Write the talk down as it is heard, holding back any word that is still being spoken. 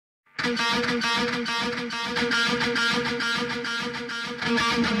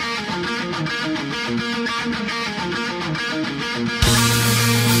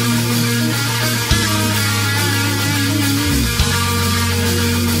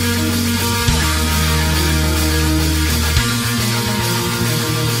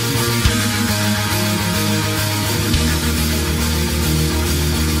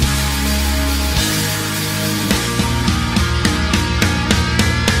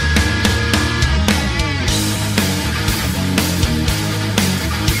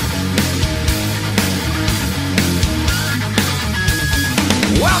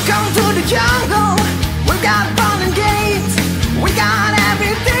Welcome to the jungle. We got fun and games. We got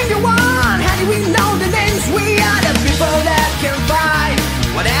everything you want. How do we know the names? We are the people that can fight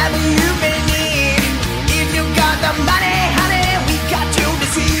whatever you may need. If you got the money, honey, we got you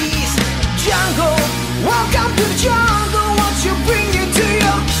disease. Jungle, welcome to the jungle. Won't you bring you to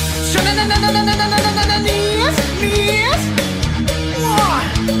your knees, knees?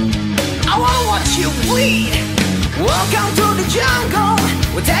 I wanna watch you bleed. Welcome to the jungle.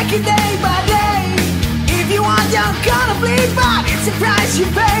 We'll take it day by day. If you want, you're gonna bleed, but it's a price you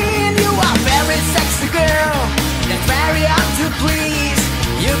pay. And you are very sexy girl, that's very hard to please.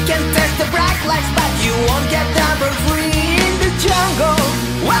 You can test the bright lights, but you won't get number free in the jungle.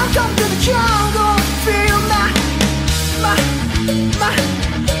 Welcome to the jungle. Feel my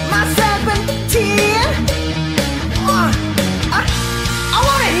 17. I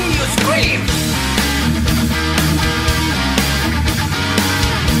wanna hear you scream.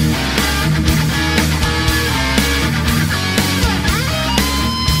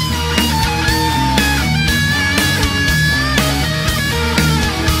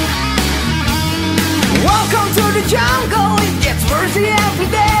 Welcome to the jungle, it gets worse every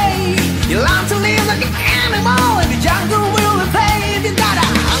day. You learn to live like an animal, and the jungle will repay. If you got a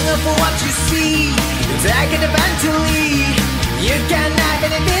hunger for what you see, you take it eventually. You can have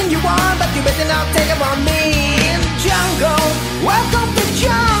anything you want, but you better not take it from me. In the jungle, welcome to the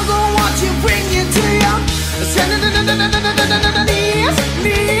jungle. What you bring you to your knees,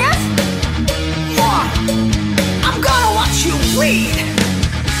 knees? I'm gonna watch you bleed.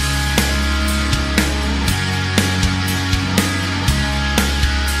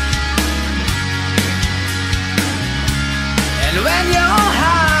 And when you're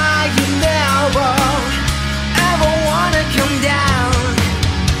high, you never ever wanna come down.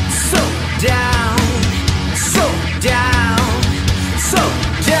 So down, so down, so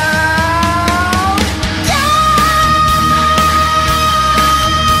down,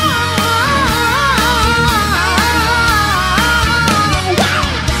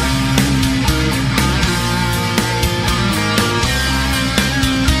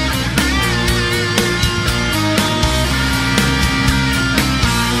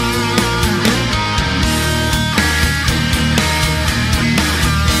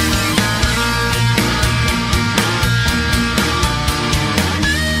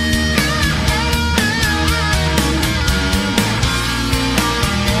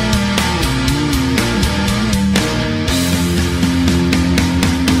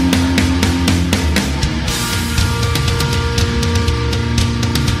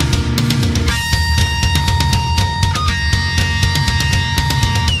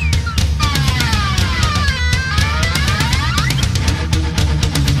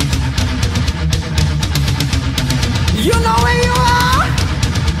 you know where you are?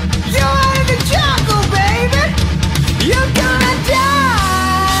 You're in the jungle, baby. You're gonna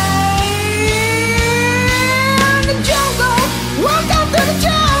die in the jungle. Welcome to the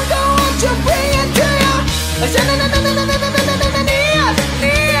jungle. Won't you bring it to your knees,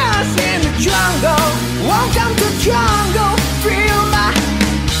 knees in the jungle. Welcome to the jungle. Feel my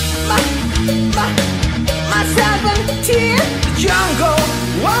 17. The jungle.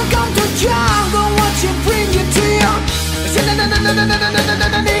 Welcome to the jungle. Won't you bring it to your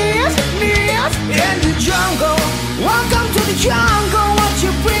knees, knees in the jungle. Welcome to the jungle. Won't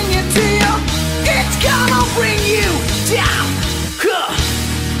you bring it to you? It's gonna bring you down.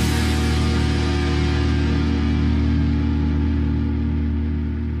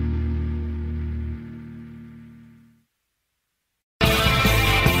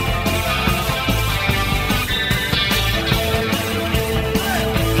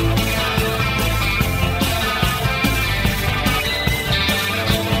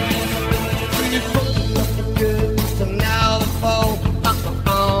 Girl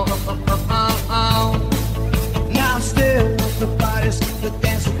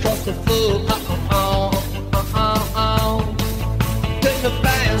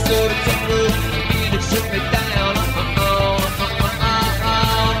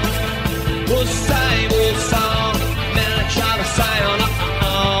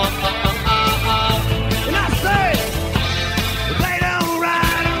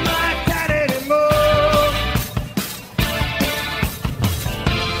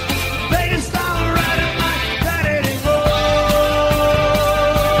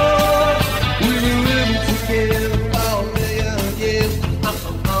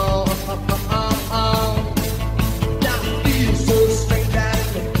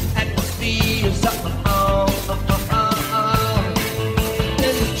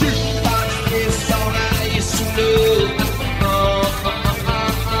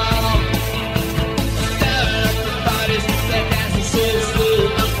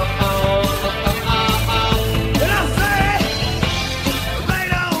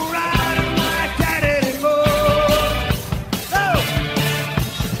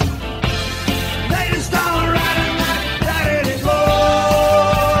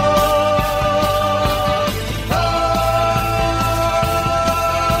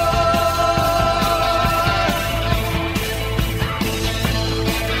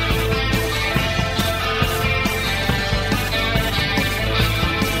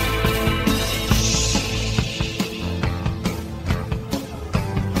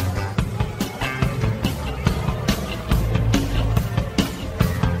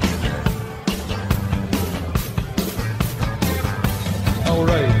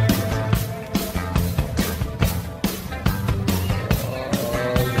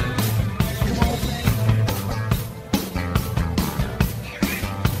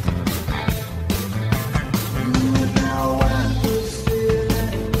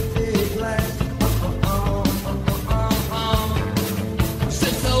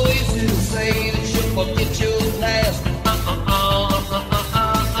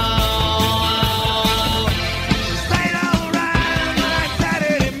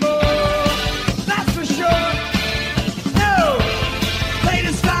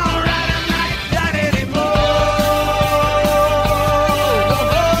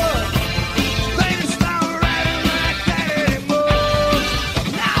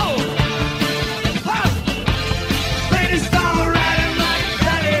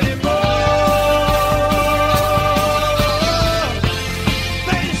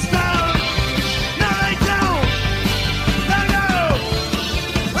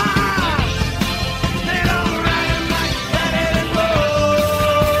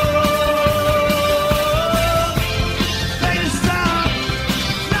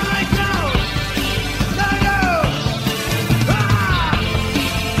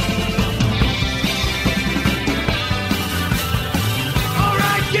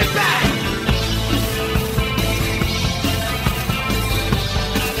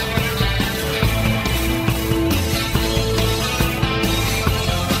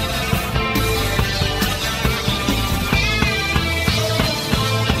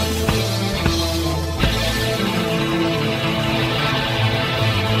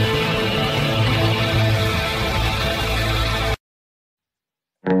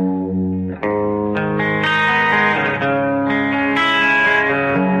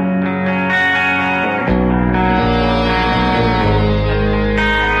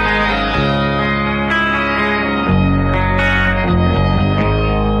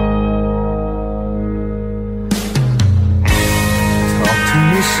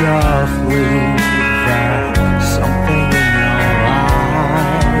Softly, there's something in your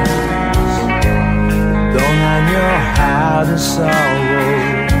eyes. Don't hang your head in sorrow,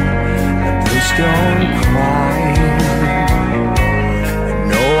 and please don't cry. I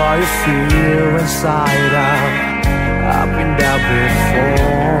know how you feel inside out. I've been there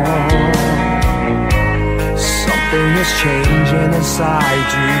before. Something is changing inside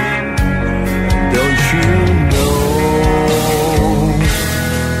you. Don't you know?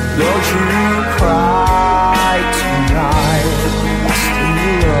 Don't you cry tonight, I still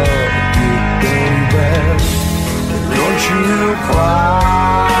love you, baby. Don't you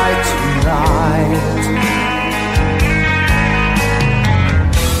cry tonight.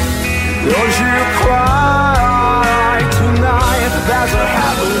 Don't you cry tonight, there's a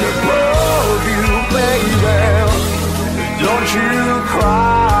heaven above you, baby. Don't you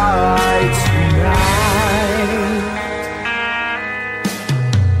cry tonight.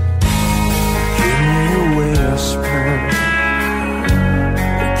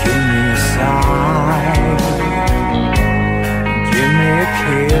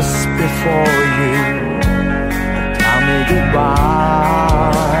 Kiss before you tell me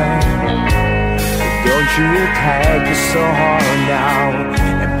goodbye. Don't you take it so hard now,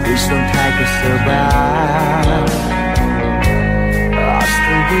 and please don't take it so bad. I'll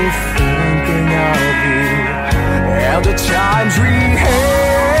still be thinking of you and the times we had,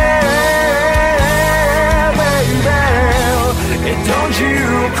 baby. And don't you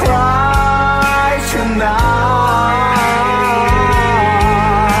cry tonight.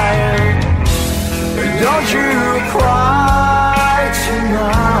 Don't you cry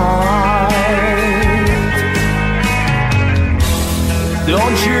tonight.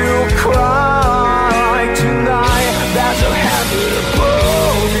 Don't you cry tonight. There's a heaven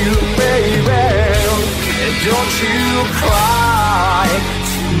above you, baby. And don't you cry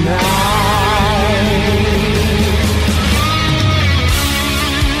tonight.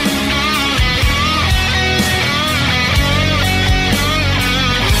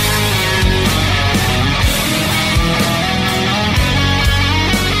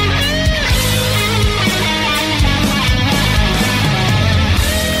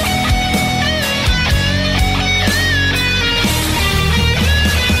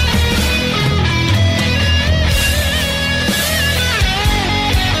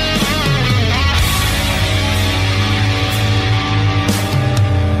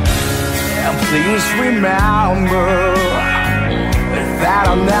 Please remember that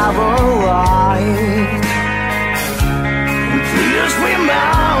I'll never lie. Please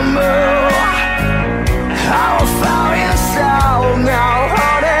remember how I felt inside now,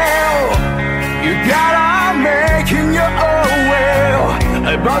 honey. You gotta make it your own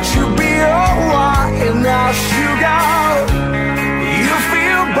way. But you'll be alright now, sugar. You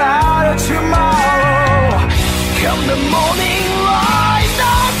feel better tomorrow. Come the morning light,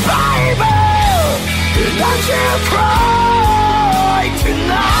 now, baby. Don't you cry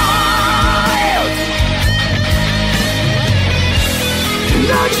tonight.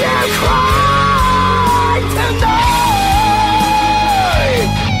 Don't you cry tonight.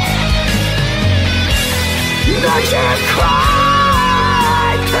 Don't you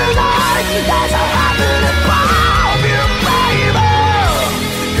cry tonight. There's a heaven above you, baby.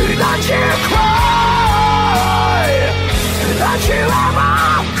 Don't you cry. Don't you ever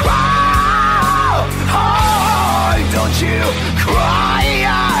cry. Don't you cry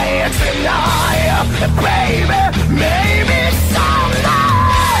tonight, baby, maybe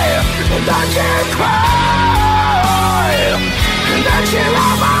someday. Don't you cry, don't you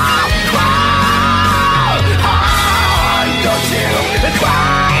ever cry. Don't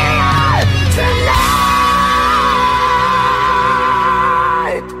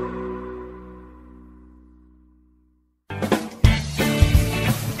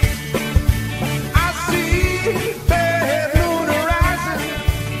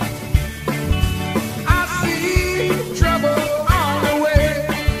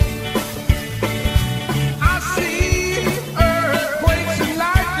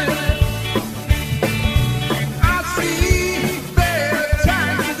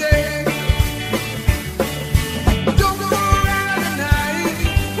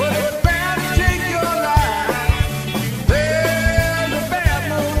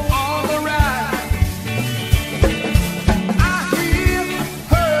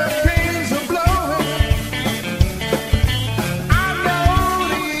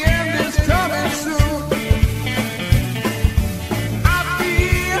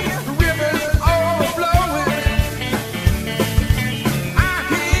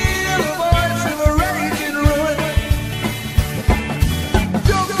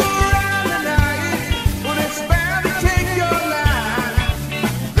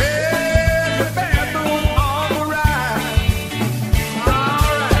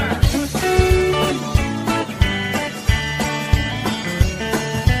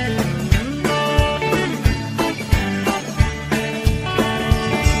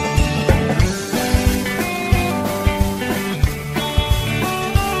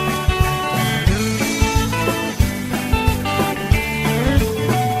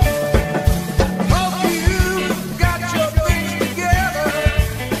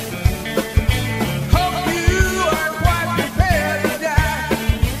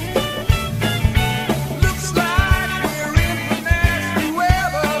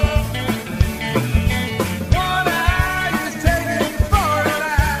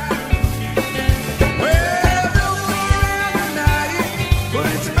but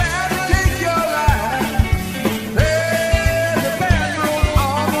it's about to take your life. There's a bathroom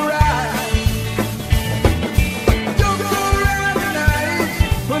on the right. Don't go around tonight,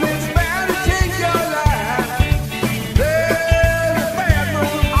 but it's about to take your life. There's a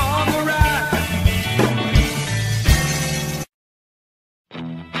bathroom on the right.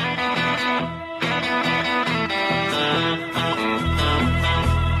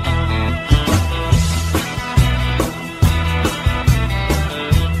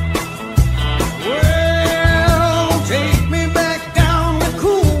 Well, take me back down the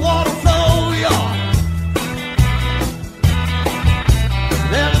cool water flow, y'all.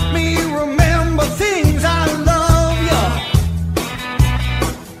 Let me remember things I love, y'all.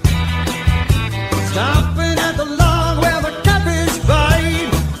 Stopping at the log where the catfish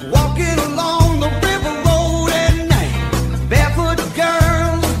bite, walking along the river road at night, barefoot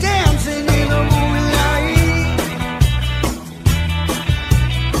girls dancing in the moonlight.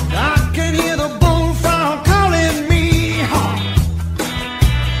 I can hear the bullfrog calling me home.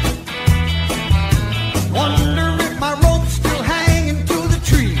 Wonder if my rope's still hanging to the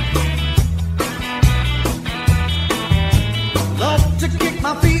tree. Love to kick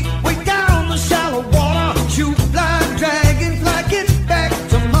my feet way down the shallow water, shoot fly, dragonfly, get back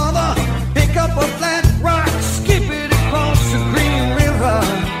to mother, pick up a flat rock, skip it across the green river.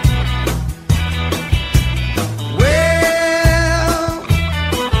 Well,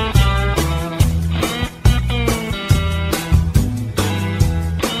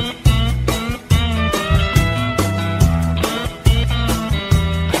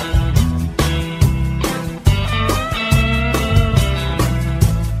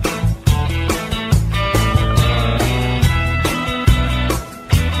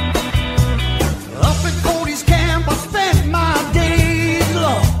 up at Cody's camp, I spent my days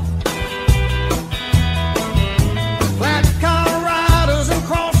long. Flat car riders and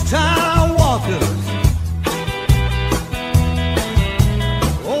cross-town walkers.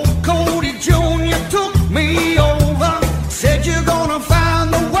 Old Cody Jr. took me over, said you're gonna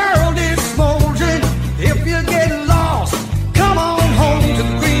find the world is smoldering. If you get lost, come on home to the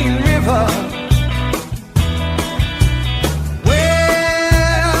Green River. Well,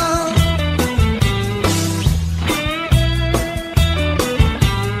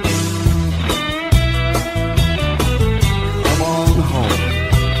 come on home.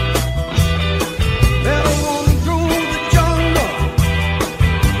 Better run through the jungle.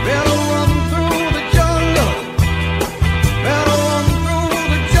 Better run through the jungle. Better run through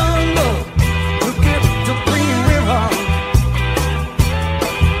the jungle to get to Green River.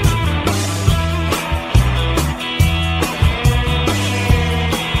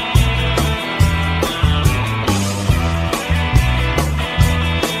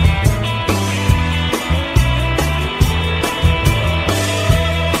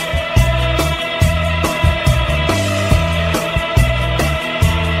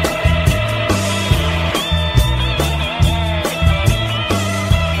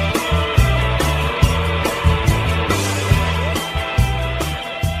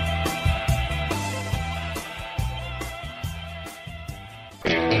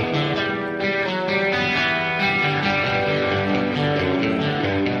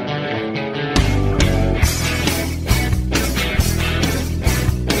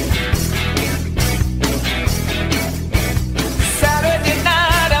 Saturday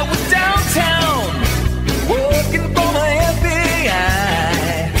night I was downtown, working for my FBI,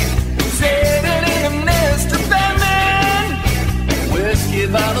 sitting in a nest of Batman, whiskey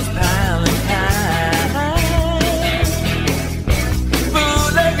bottles piling high,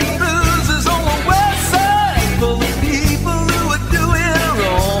 bootleg and bruises on the west side, full of people who were doing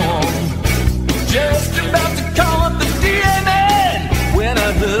wrong. Just about to call up the DA when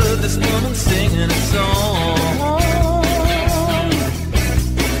I heard this woman singing a song.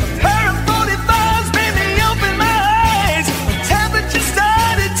 Her 45s made me open my eyes. The temperature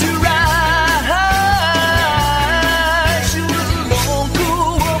started to rise. She was a long,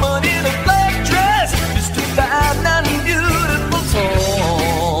 cool woman in a black dress, just a 5'9" beautiful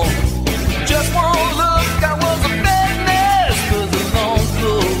tall. Just one look, I was a bad mess, 'cause the long,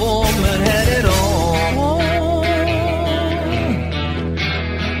 cool woman had it all.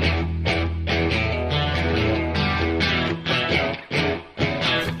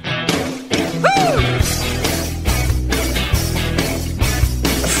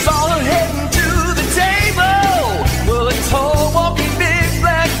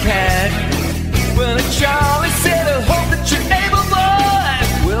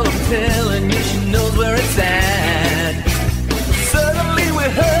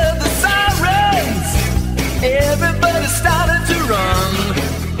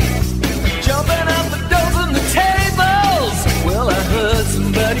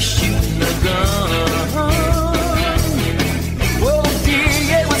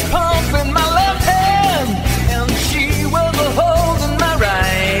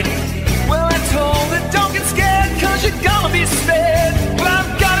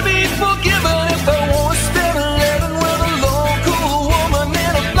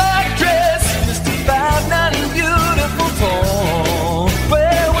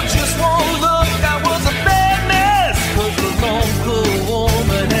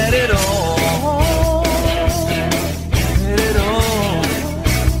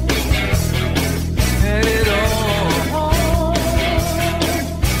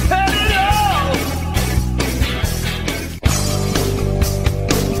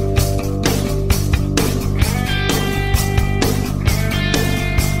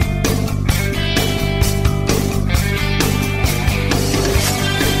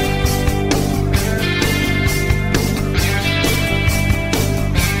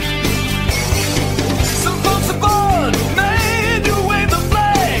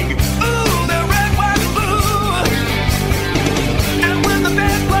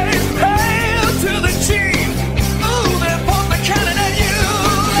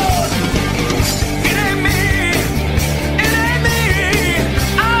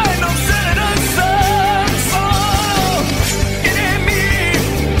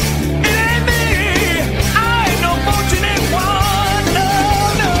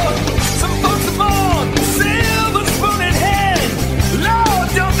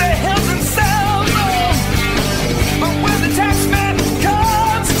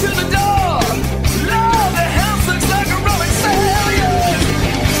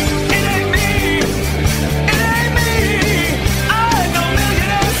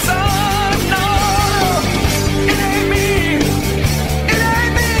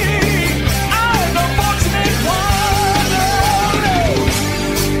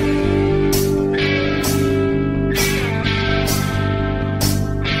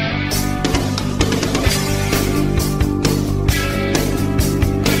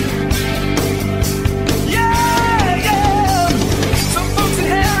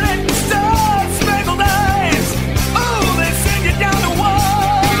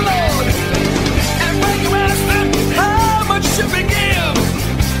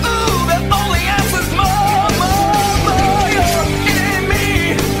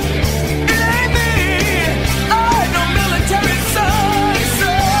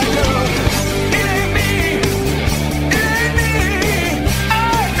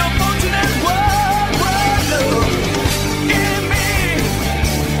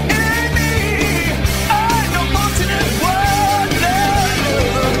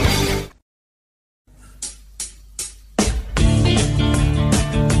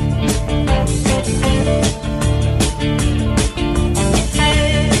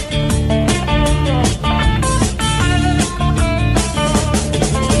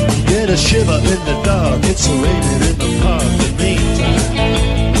 river in the dark, it's raining in the park. In the meantime,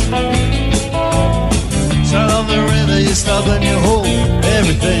 south of the river, you stop and you hold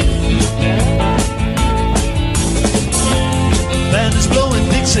everything. Band is blowing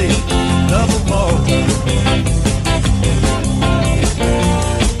Dixie, double more time.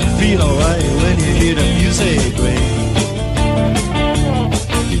 Feel alright when you hear the music ring.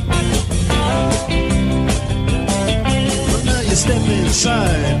 Well, now you step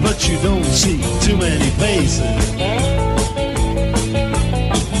inside, but you don't see too many faces.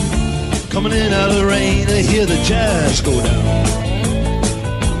 Coming in out of the rain to hear the jazz go down.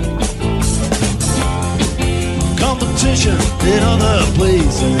 Competition in other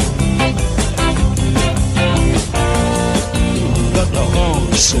places. Got the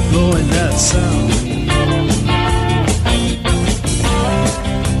horns blowing that sound.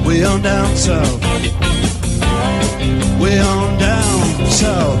 Way on down south. Way on down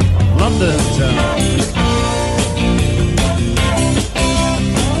south, London town.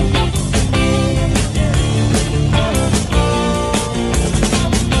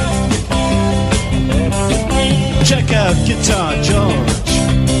 Check out Guitar George,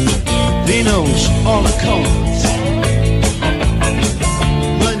 he knows all the chords.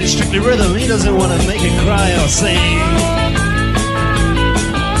 When it's strictly rhythm, he doesn't want to make it cry or sing.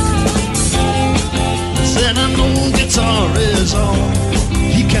 Said an old guitar is all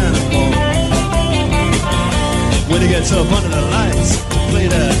he can afford. When he gets up under the lights to play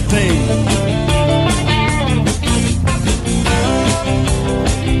that thing.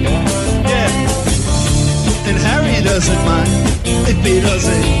 And Harry doesn't mind if he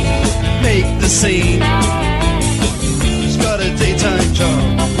doesn't make the scene. He's got a daytime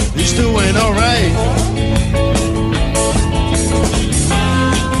job, he's doing alright.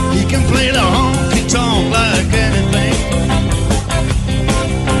 He can play the honky-tonk like anything.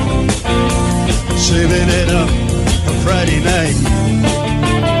 Saving it up for Friday night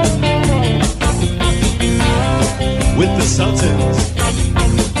with the Sultans.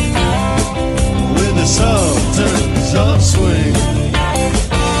 The Sultans of Swing.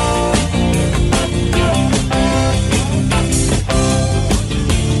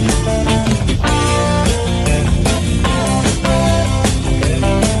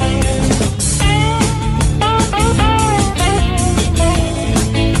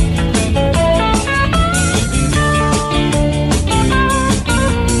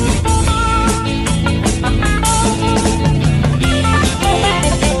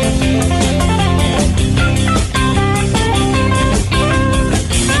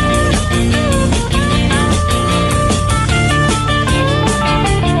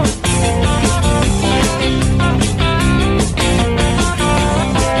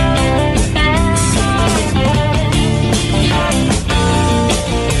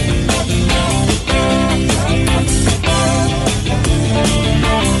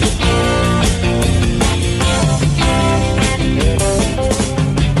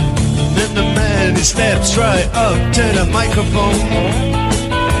 Steps right up to the microphone.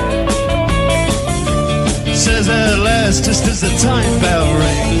 Says at last, just as the time bell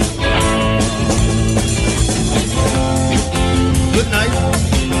rings. Good night,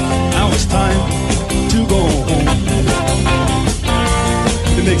 now it's time to go home.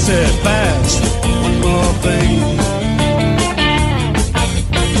 He makes it fast, one more thing.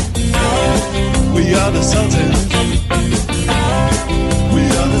 We are the Sultans. We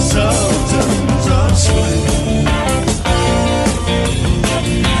are the Sultans of Swing.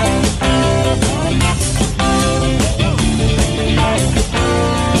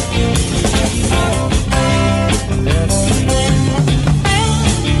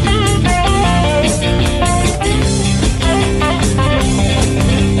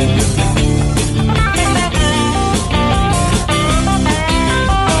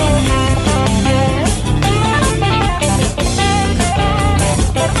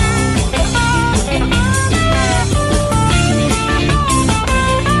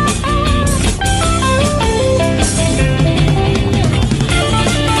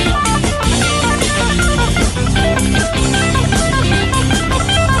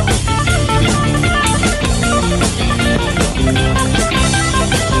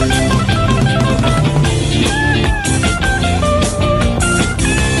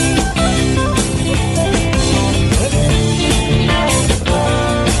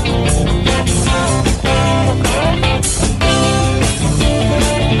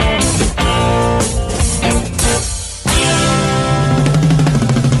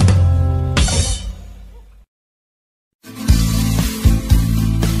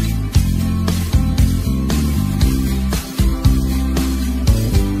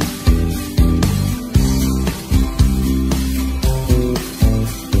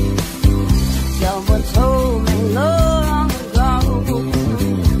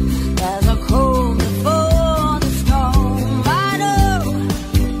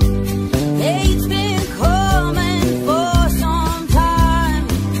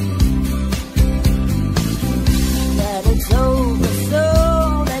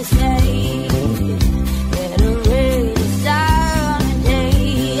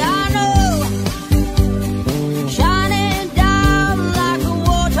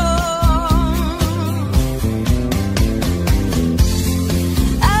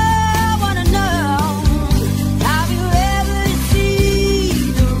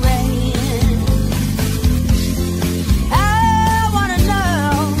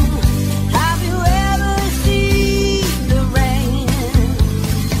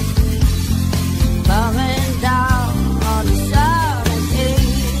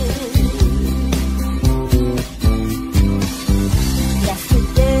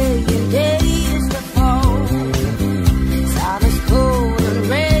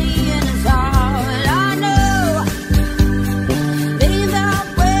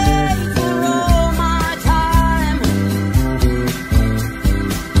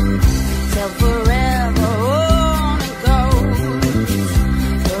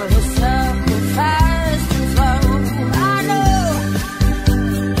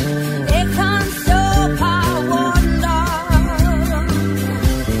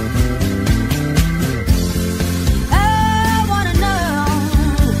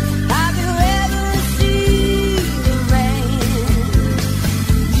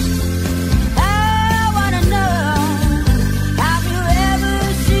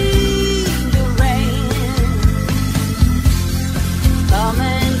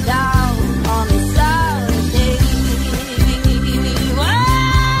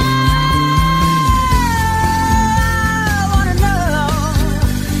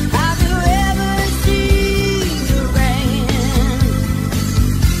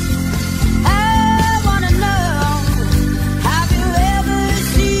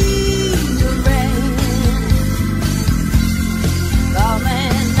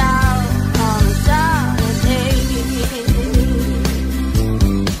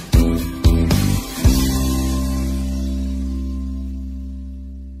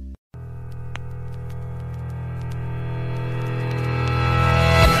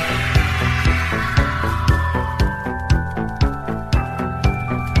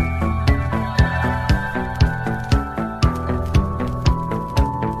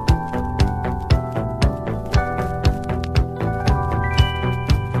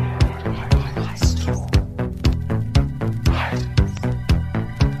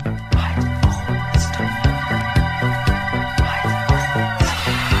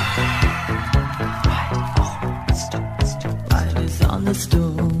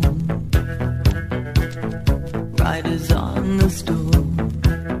 Riders on the storm.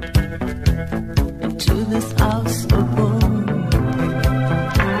 Into this house of bone.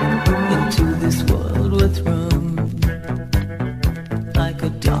 Into this world we're thrown. Like a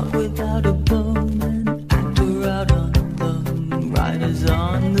dog without a bone. An actor out on loan. Riders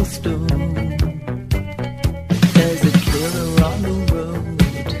on the storm. There's a killer on the road.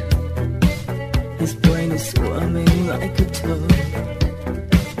 His brain is squirming like a toad.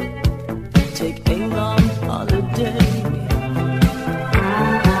 Take a long holiday.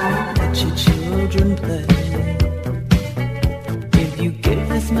 Let your children play. If you give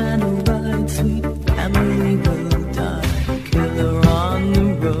this man a ride, sweet family will die. Killer on the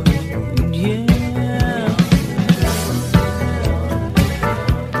road, yeah.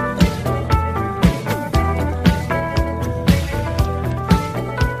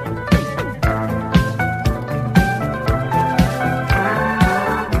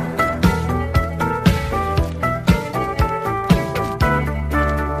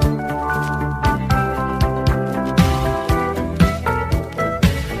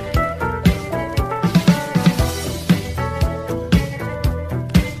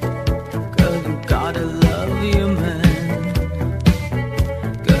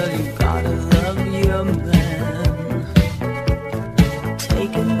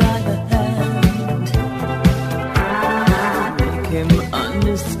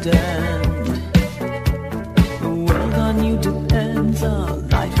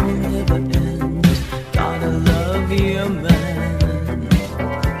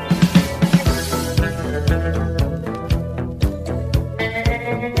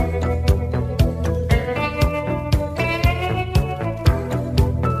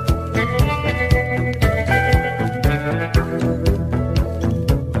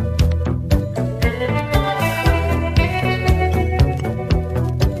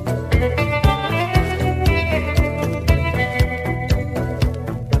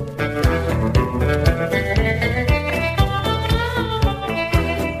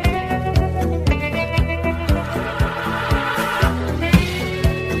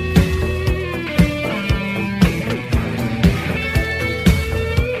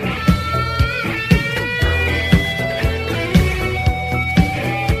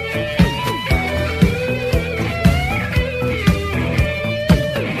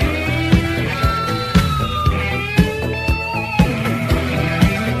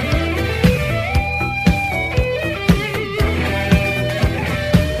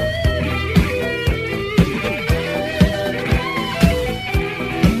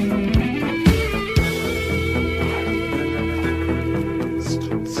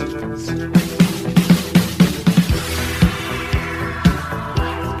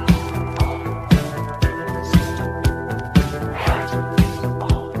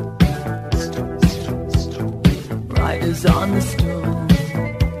 Riders on the storm.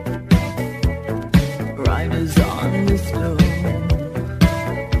 Riders on the storm.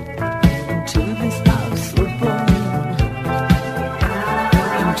 Into this house we're born.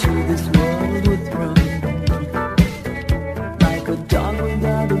 Into this world we're thrown. Like a dog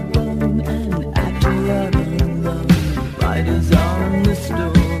without a bone. An actor out alone. Riders on the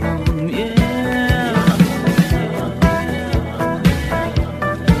storm, yeah.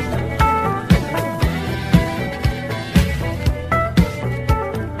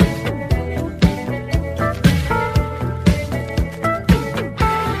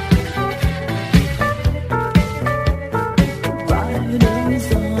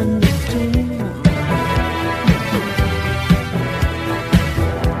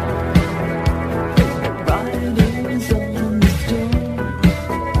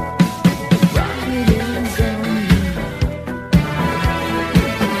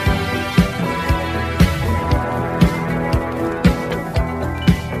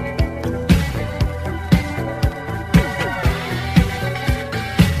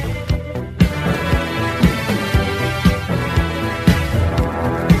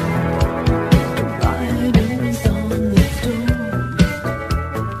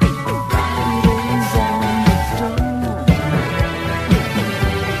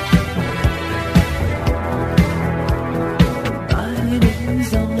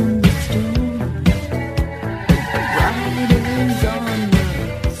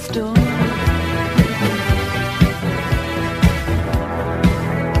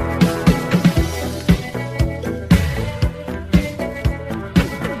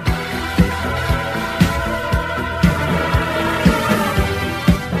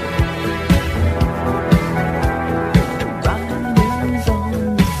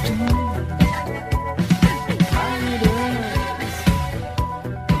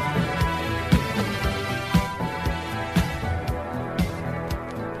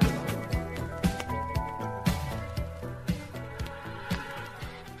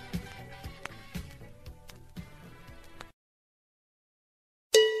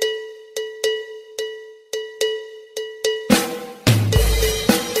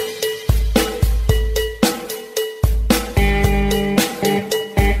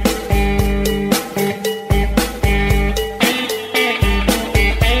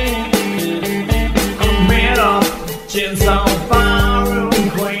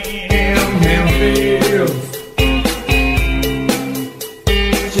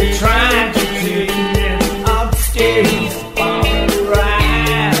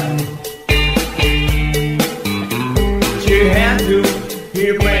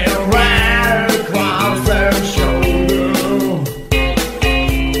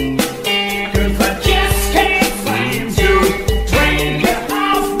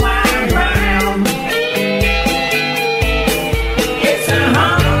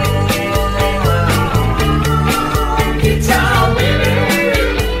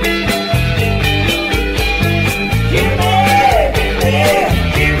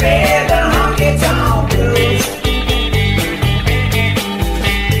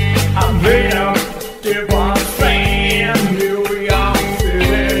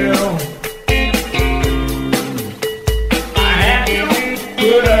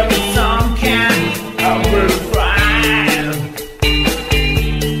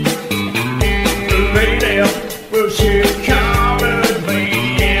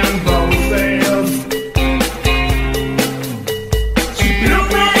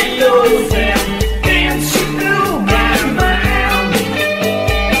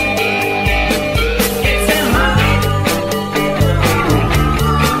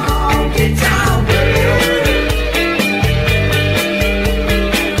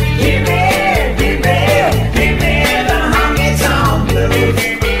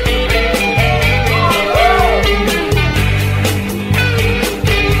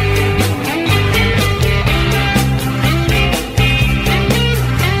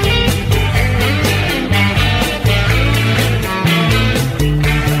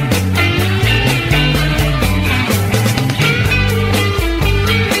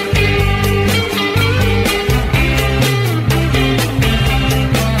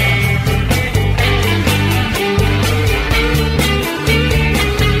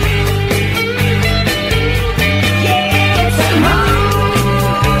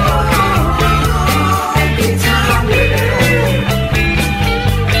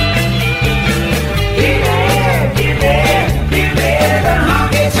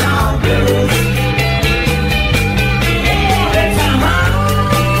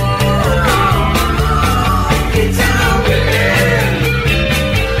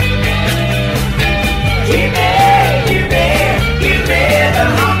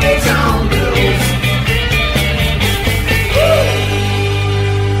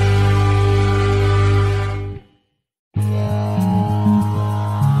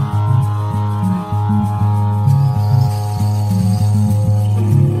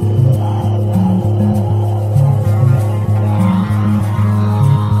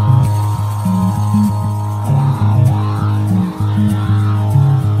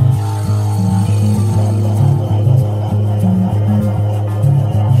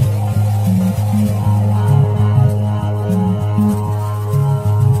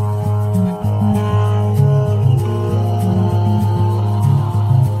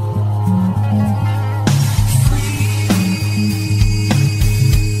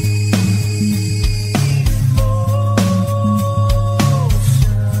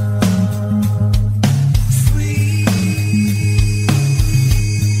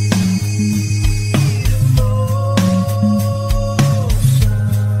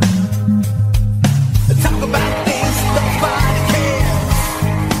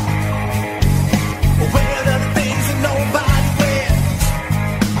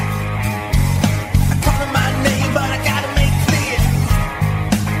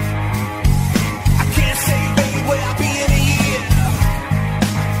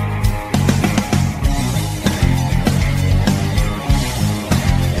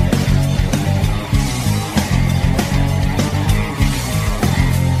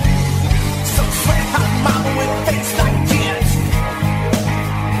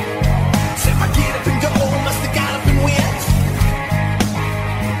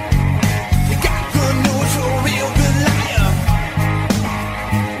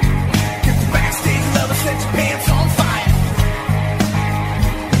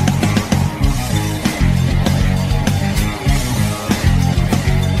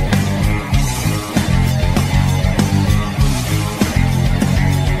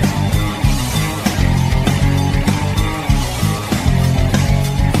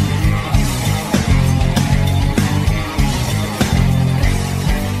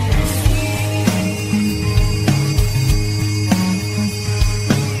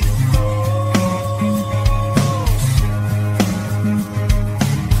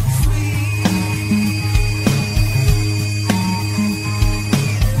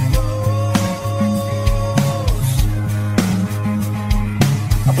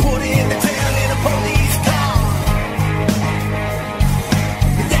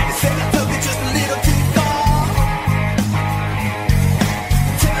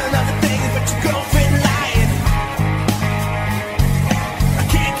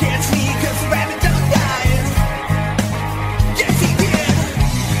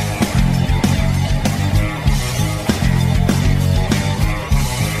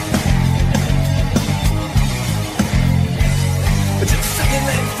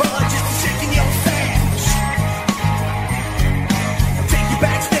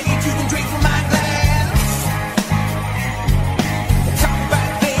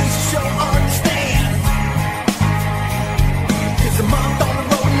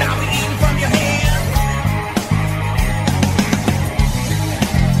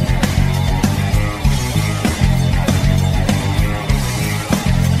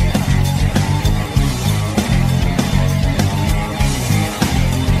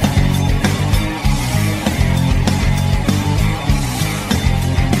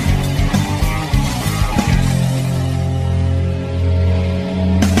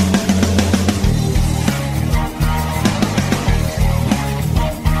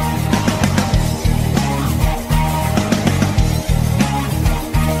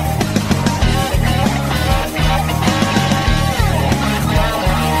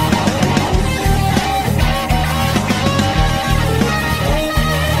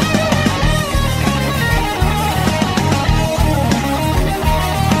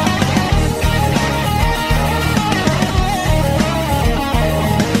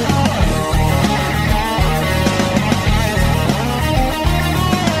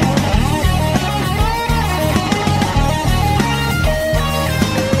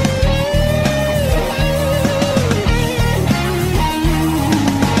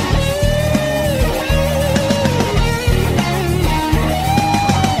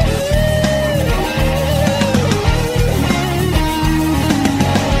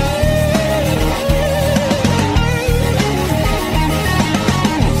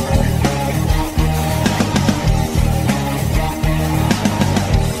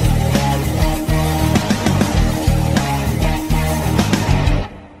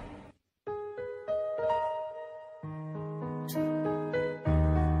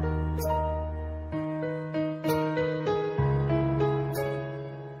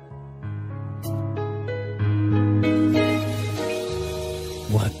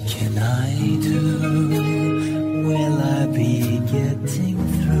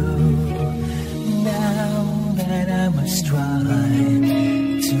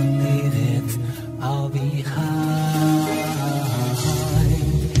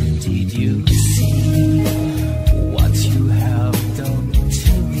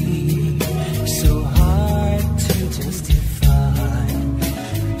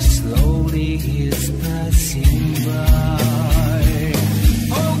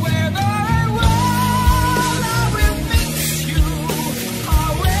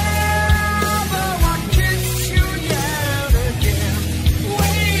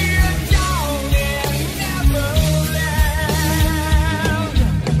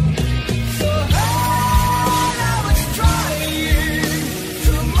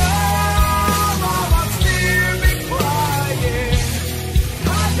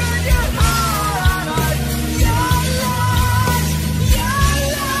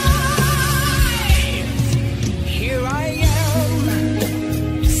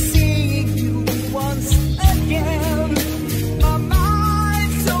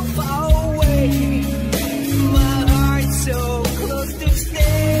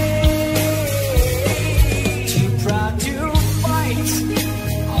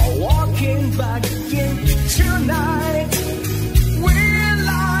 back again tonight. Will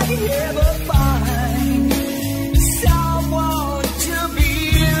I ever find someone to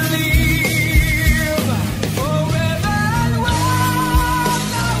believe? Forever and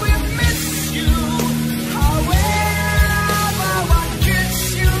one, I will miss you. However, I kiss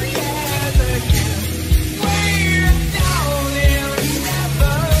you yet again. Way down there,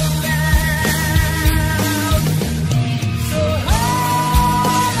 never left. So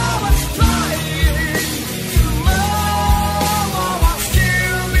hard I was trying to move, I'll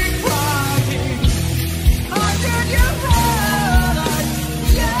still be crying. How did you hurt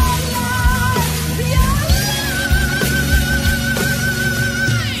your life, your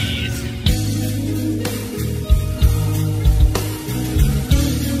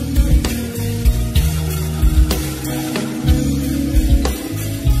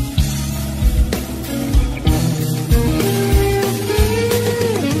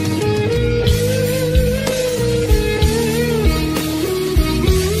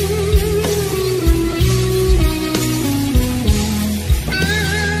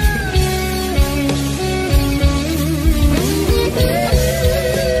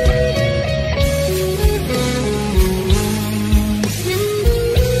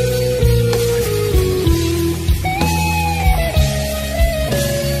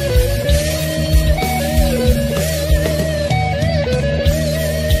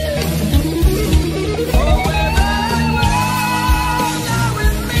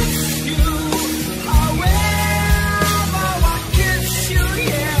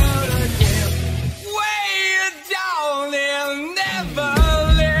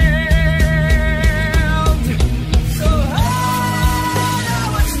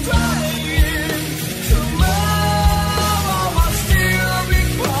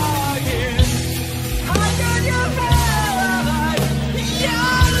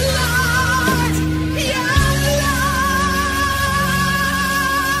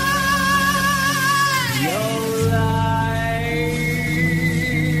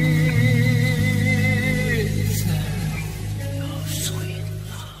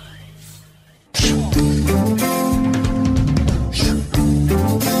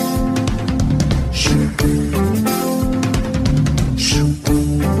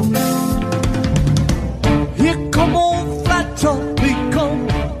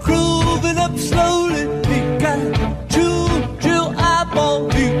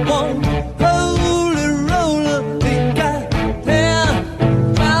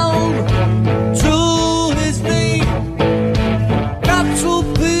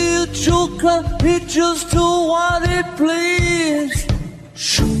just do what it please.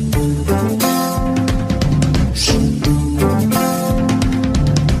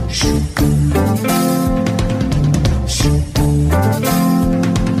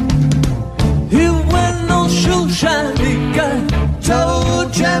 He went no shoe shine, he got toe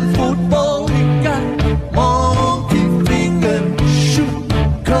jam football, he got monkey finger, shoot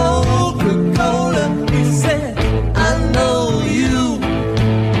Coca-Cola. He said, I know you,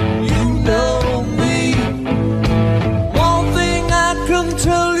 you know me. One thing I can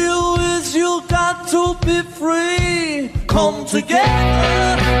tell you is you got to be free. Come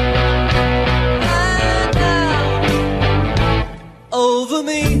together right now over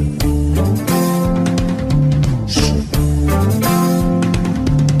me.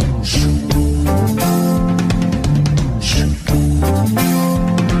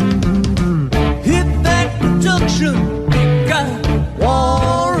 Hit that production, we got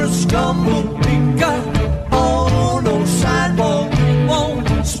war and stumble, we got on no sidewalk, we want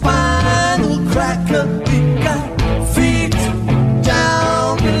spinal cracker, we got feet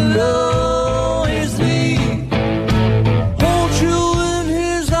down below his knee. Hold you in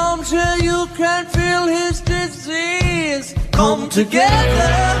his arms till you can feel his disease. Come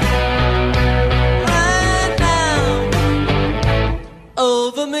together right now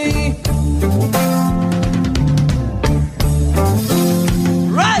over me.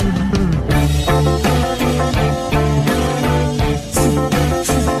 Right.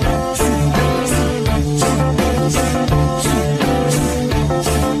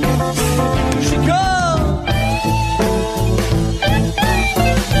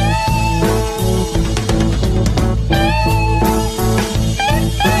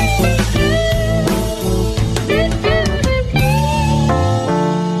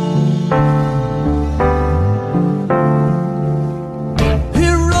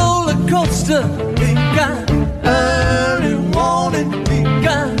 We got early warning, we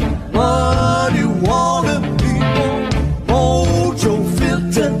got muddy water, we won't hold your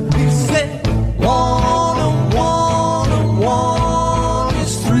filter. We said one and one and one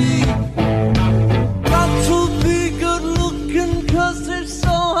is three.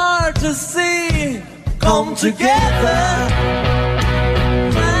 come together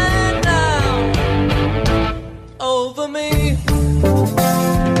right now over me.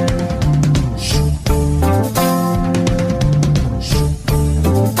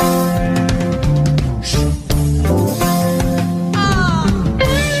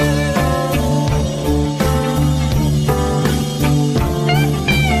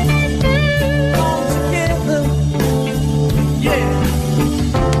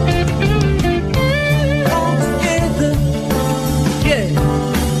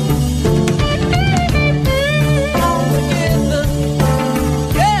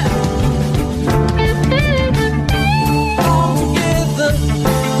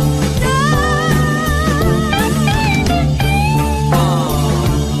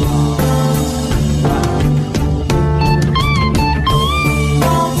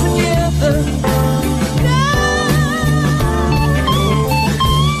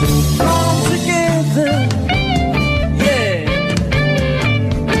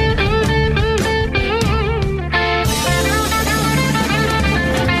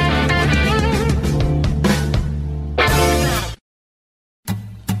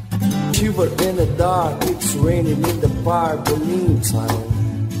 Shiver in the dark, it's raining in the bar, the meantime.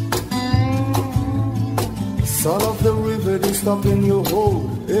 Son of the river is stopping you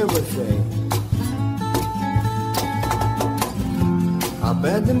hold everything. I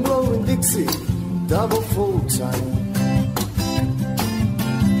bet them blowing Dixie, double full time.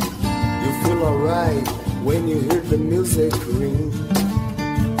 You feel alright when you hear the music ring.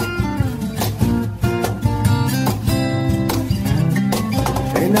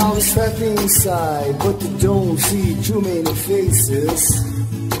 And now we're stepping inside, but you don't see too many faces.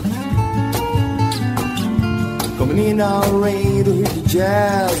 Coming in our rain to hear the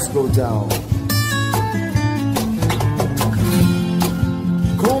jazz go down.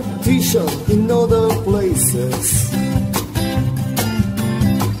 Competition in other places.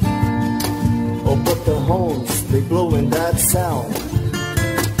 Oh, but the horns, they blowing that sound.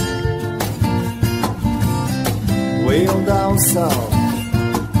 Way on down south.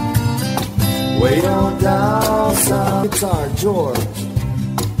 Way on down south. Guitar George,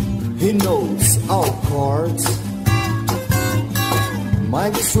 he knows all chords.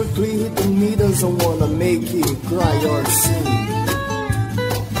 Mike strictly hit the me, doesn't wanna make you cry or sing.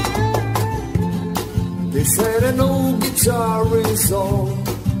 They said an old guitar is all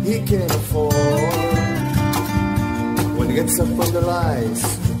he can afford. When he gets up on the lights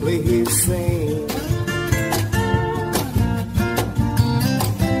to play his thing.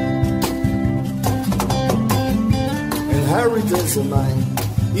 And Harry doesn't mind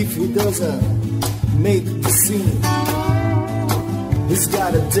if he doesn't make the scene. He's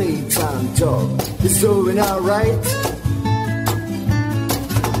got a daytime job, he's doing alright.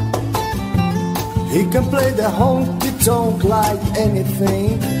 He can play the honky-tonk like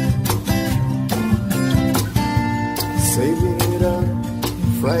anything. Saving it up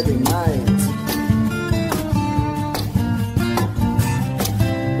Friday night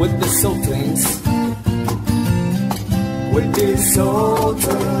with the Sultans, with the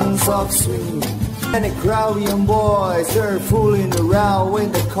Sultans of Swing. And the crowd young boys, they're fooling around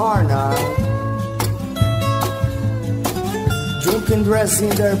in the car now. Drunken dressed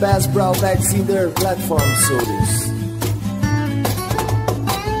in their bass brow bags in their platform suits.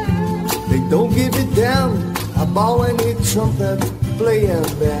 They don't give it down about any trumpet playing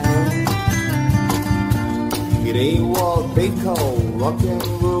band. It ain't what they call rock and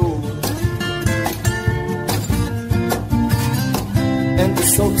roll. And the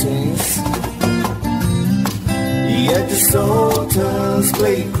Sultans, yeah, the Sultans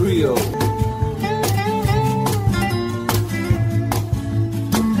play Creole.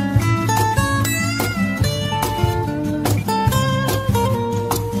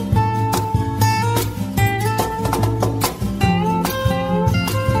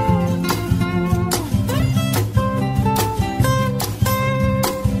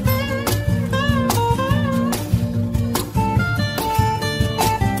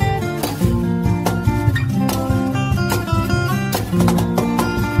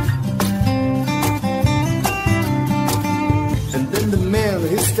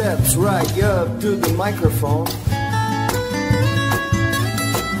 Steps right up to the microphone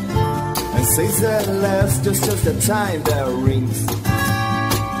and says at last just as the time bell rings.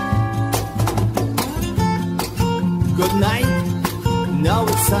 Good night, now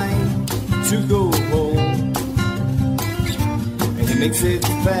it's time to go home. And he makes it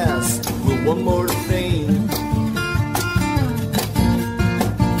fast with one more thing.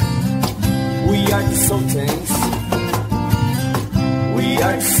 We are the Sultans. We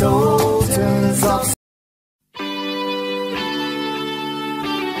are Sultans of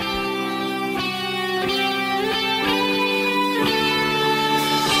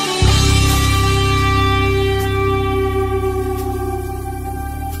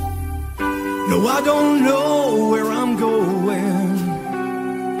I don't know where I'm going,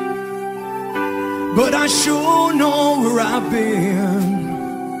 but I sure know where I've been.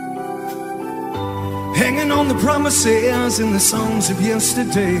 Hanging on the promises and the songs of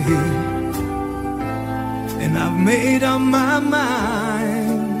yesterday, and I've made up my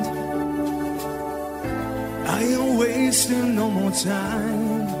mind. I ain't wasting no more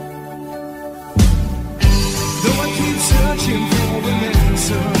time. Though I keep searching for an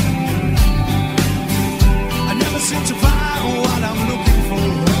answer, I never seem to find what I'm looking for.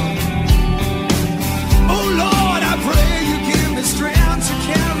 Oh Lord, I pray you give me strength to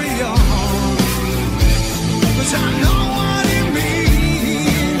carry on, 'cause I know what it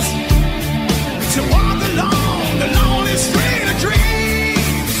means to walk along the lonely street of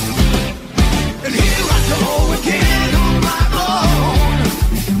dreams. And here I go again on my own,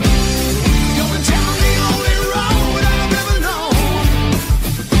 going down the only road I've ever known.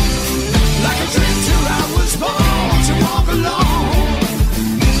 Like a drifter I was born to walk alone,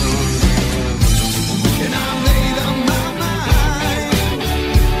 and I made up my mind.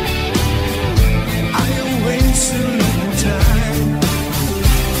 I ain't wasting no more time.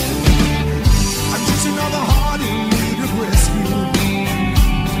 I'm just another heart in need of rescue,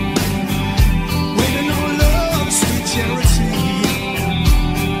 waiting on love's sweet charity.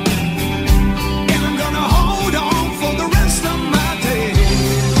 And I'm gonna hold on for the rest of my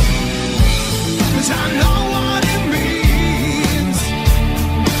days, 'cause I know what it means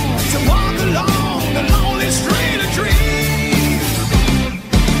to walk along the lonely street of dreams.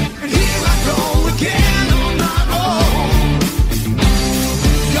 And here I go again on my own,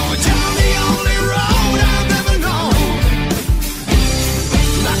 going down the only road I've ever known.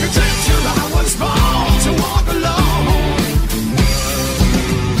 Like a drifter I was born to walk alone,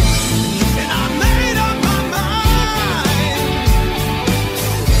 and I made up my mind.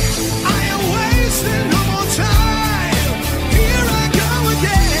 I ain't wasting no more time. Here I go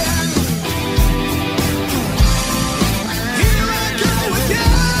again. Here I go again.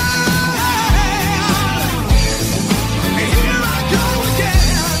 Here I go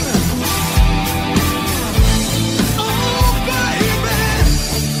again. Oh baby,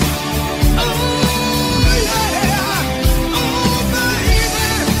 oh yeah, oh baby,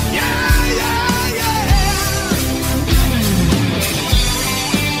 yeah, yeah, yeah.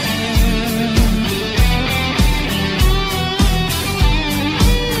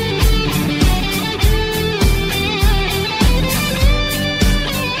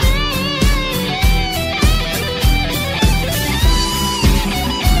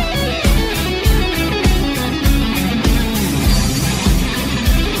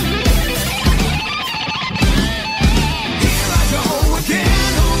 Here I go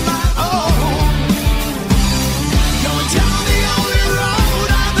again on my own, going down the only road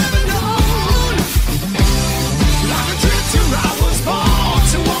I've ever known. Like a drifter I was born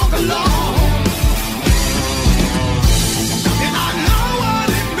to walk alone, and I know what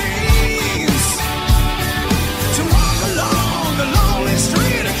it means to walk along the lonely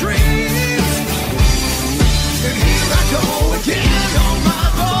street of dreams. And here I go again on my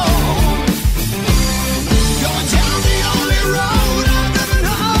own, going down the only road I've ever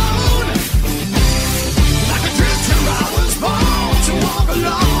known. Like a drifter I was born to walk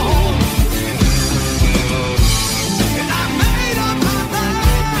alone, and I made up my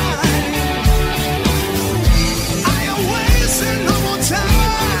mind. I ain't wasting no more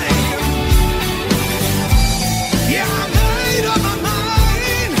time. Yeah, I made up my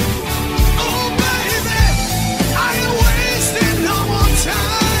mind. Oh baby, I ain't wasting no more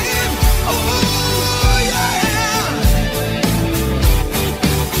time. Oh yeah.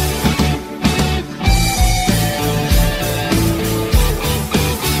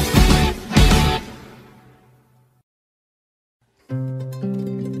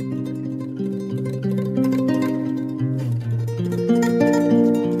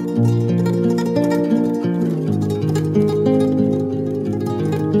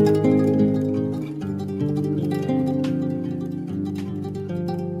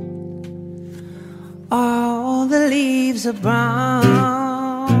 All the leaves are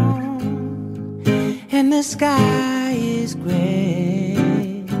brown and the sky is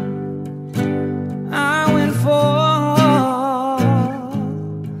gray. I went for a walk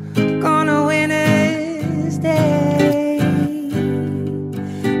on a winter's day,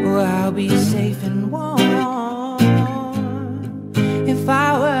 where I'll be safe and warm if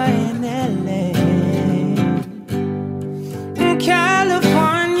I were in LA. In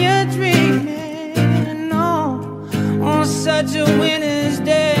California dreaming on such a winter's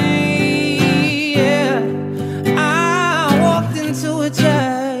day. Yeah, I walked into a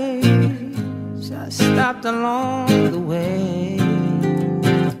church.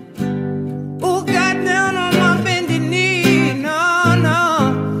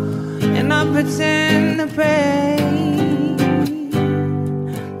 pretend to pray.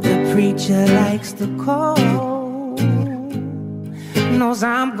 The preacher likes the cold, knows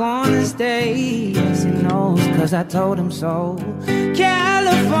I'm gonna stay. Yes, he knows, 'cause I told him so.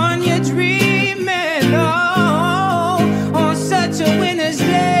 California dreaming, oh, on such a winter's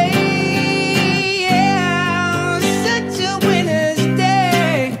day. Yeah, such a winter's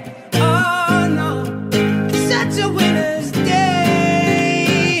day. Oh no, such a winter's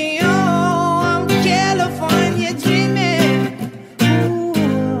day. Oh, I'm California dreaming. Ooh,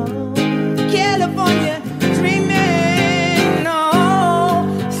 California dreaming. Oh,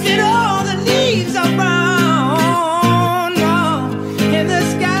 sit all the leaves are brown. Oh, in the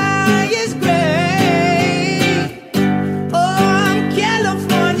sky.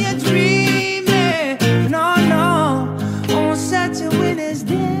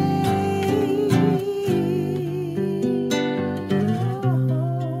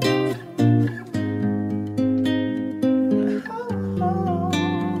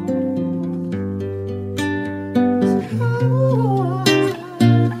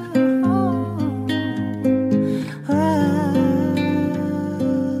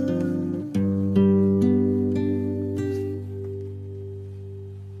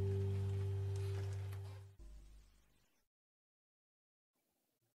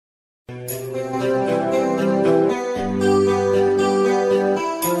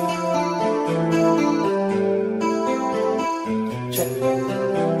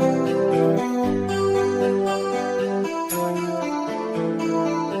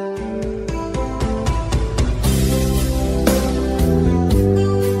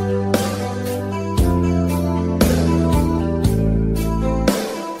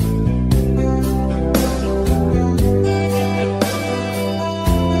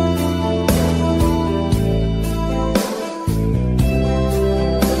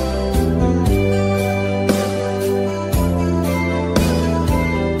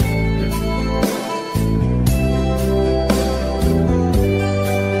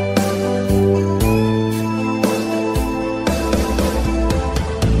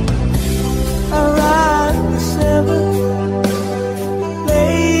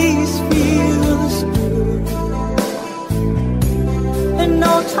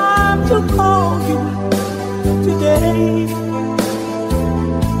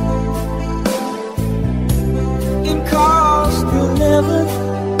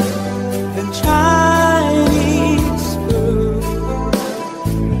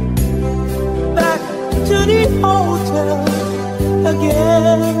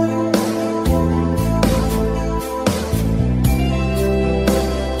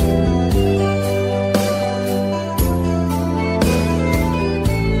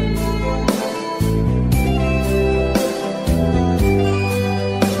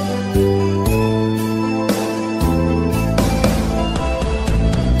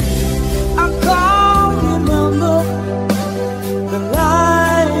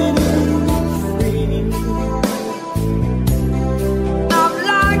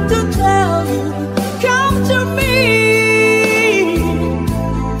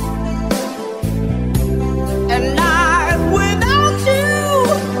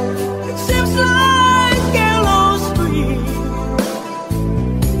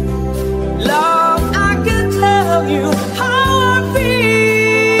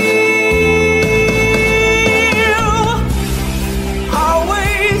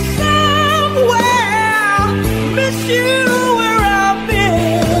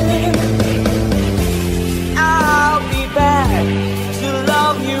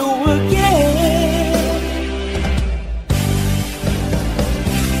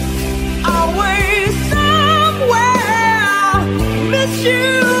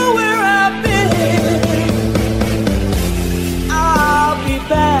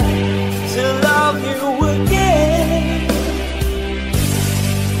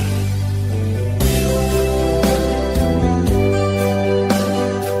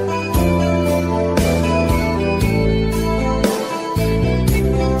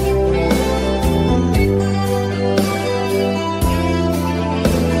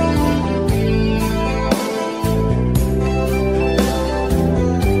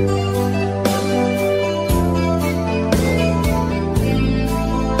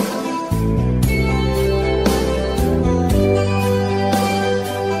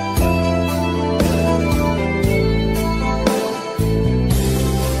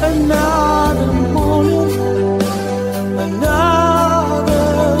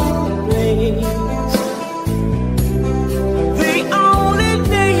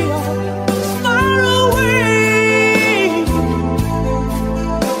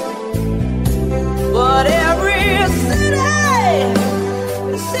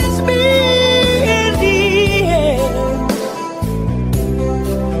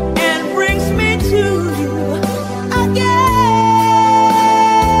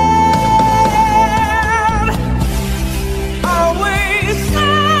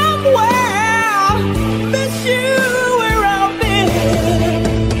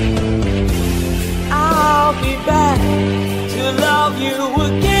 you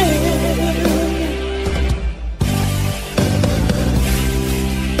again.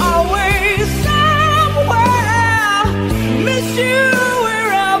 Always somewhere, miss you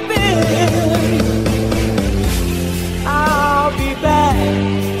where I've been. I'll be back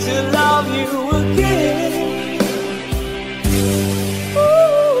to love you again.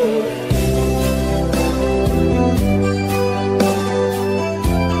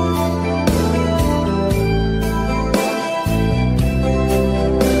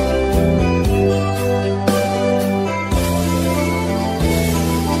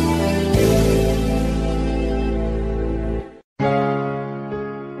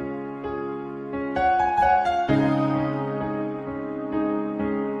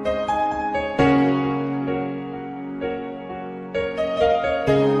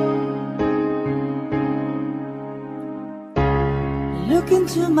 Look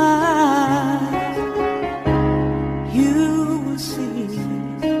into my eyes, you will see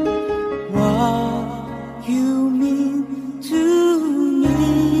what you mean to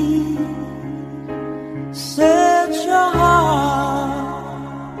me. Search your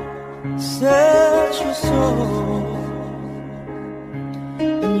heart, search your soul,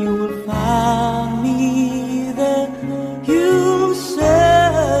 and you will find me there. You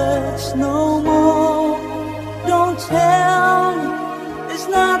search no more. Don't tell me it's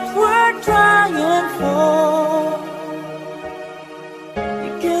not worth trying for.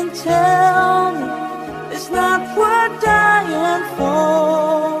 You can tell me it's not worth dying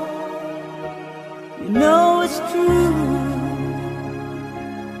for. You know it's true.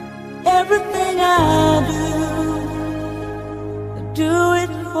 Everything I do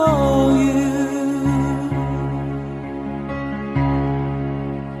it for you.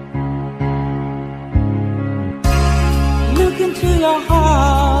 Look into your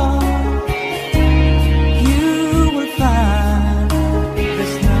heart, you will find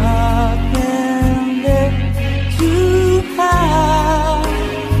there's nothing there to hide.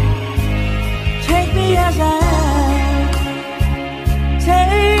 Take me as I am,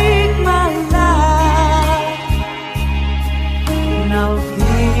 take my life, and I'll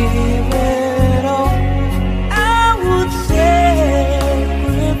give it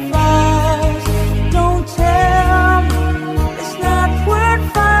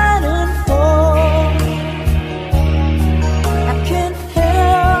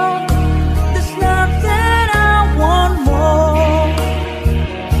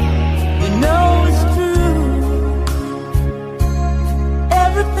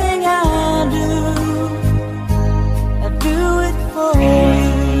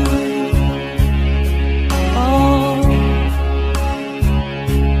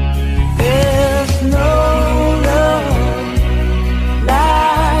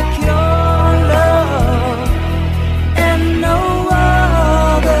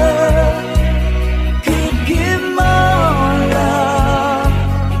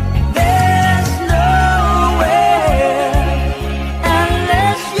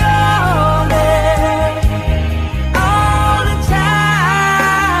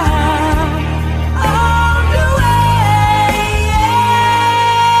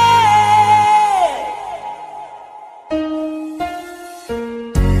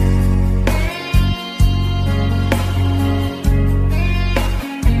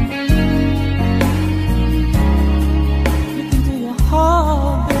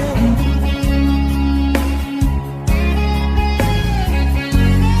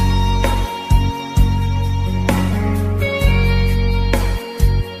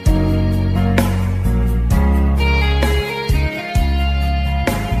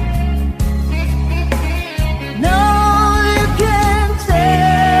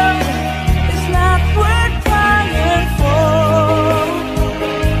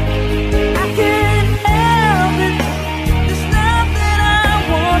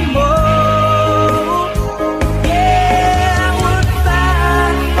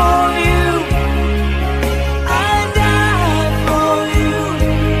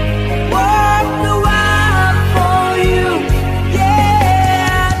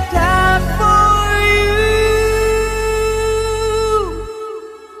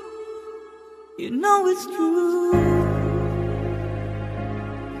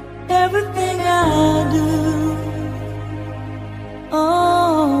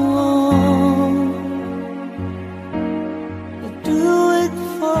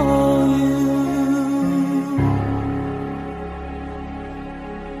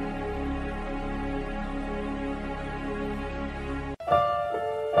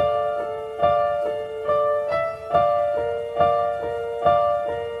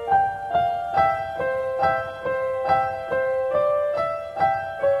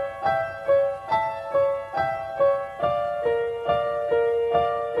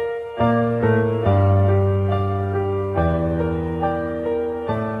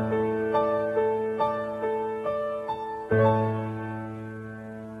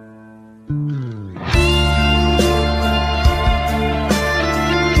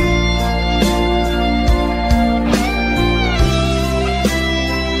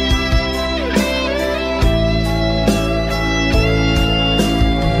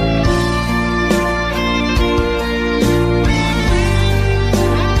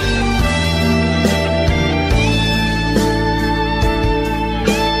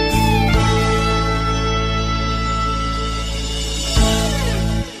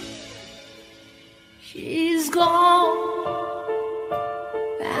She's gone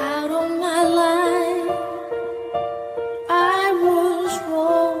out of my life. I was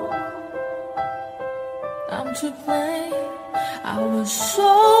wrong. I'm to blame. I was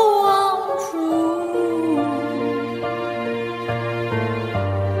so untrue.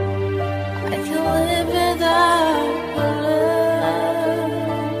 I can live without her love.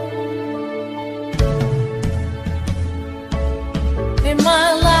 In my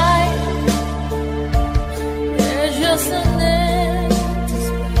life, there's just an empty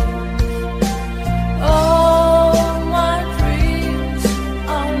space. All my dreams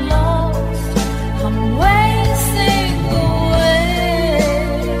are lost. I'm wasting away.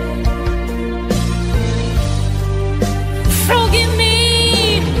 Forgive me,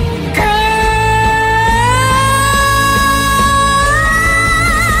 girl.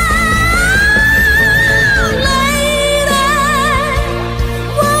 Lady,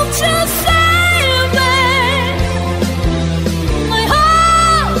 won't you save me? My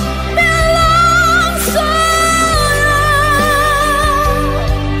heart belongs to you.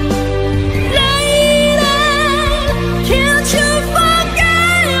 Lady, can't you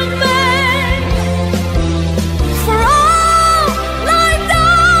forgive me for all I've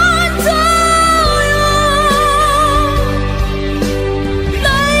done to you?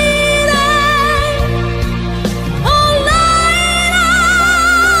 Lady, oh lady.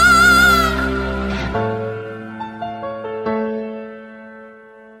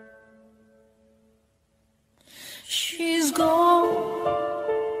 She's gone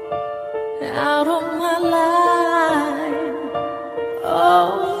out of my life.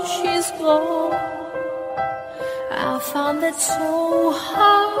 Oh, she's gone. I found it so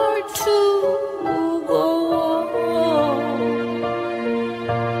hard to go on.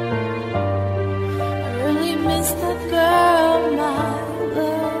 I really miss that girl, my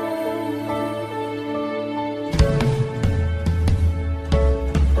love.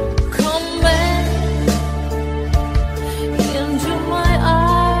 Come back into my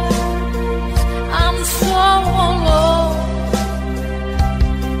eyes. I'm so alone.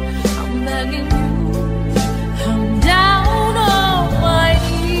 I'm begging you. I'm down on my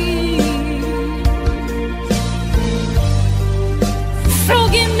knees.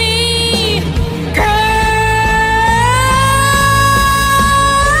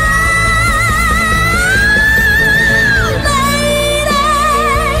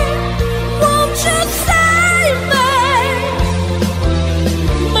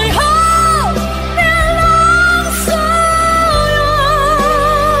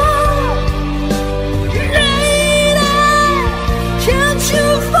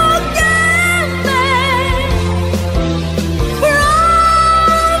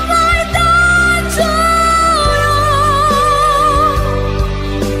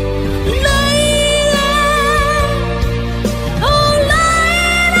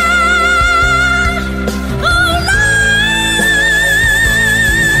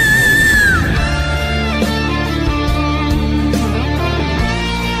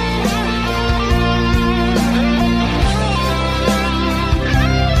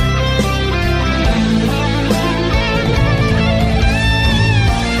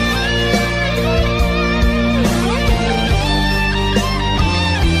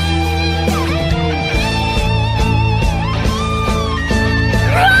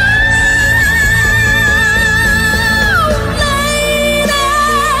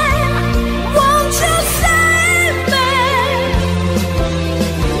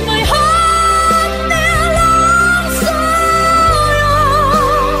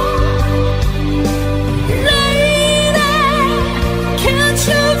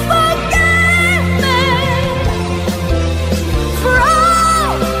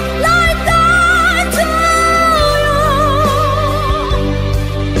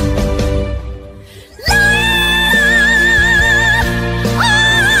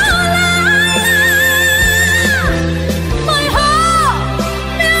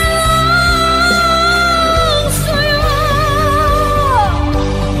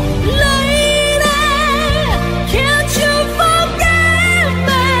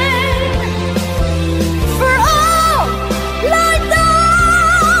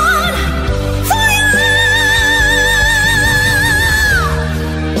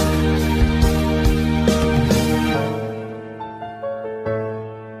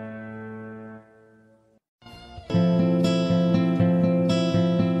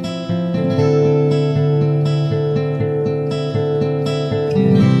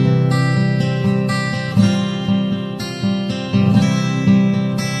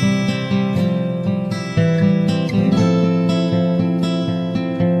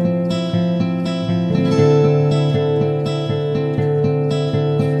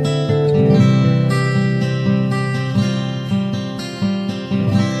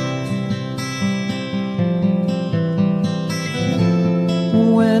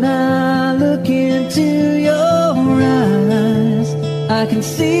 when I look into your eyes, I can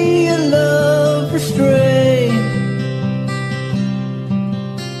see your love restrained.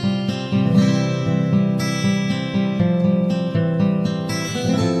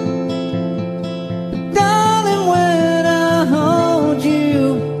 Darling, when I hold you,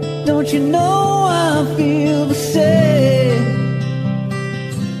 don't you know I feel the same?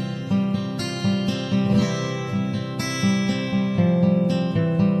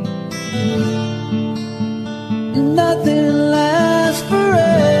 Nothing lasts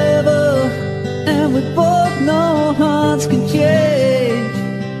forever, and we both know hearts can change.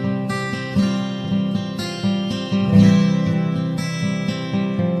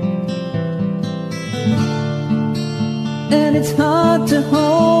 And it's hard to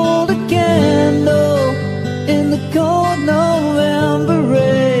hold a candle in the cold November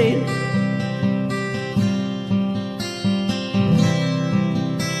rain.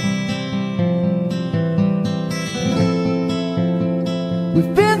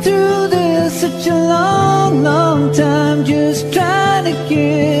 We've been through this such a long, long time, just trying to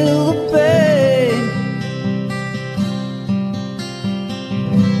kill the pain.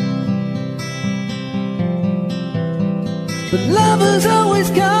 But lovers always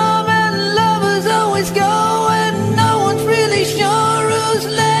come and lovers always go, and no one's really sure who's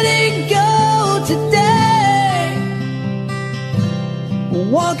letting go today. We're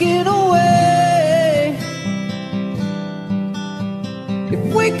walking away. If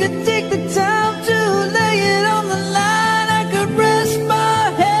we could take the time to lay it on the line, I could rest my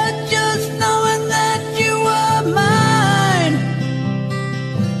head just knowing that you were mine.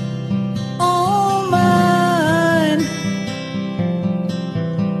 Oh, mine.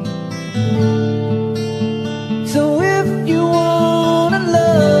 So if you wanna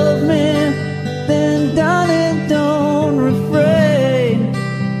love me, then darling, don't refrain.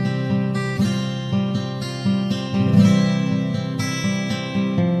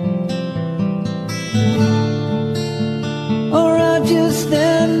 Or I'll just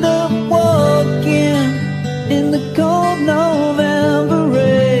end up walking in the cold November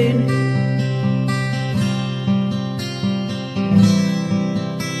rain.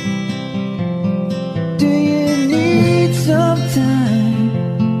 Do you need some time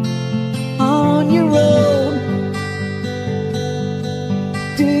on your own?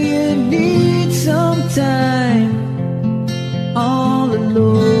 Do you need some time all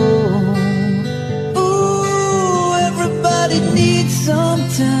alone? Ooh, everybody needs some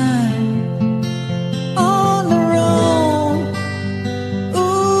time on their own.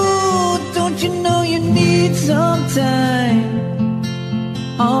 Ooh, don't you know you need some time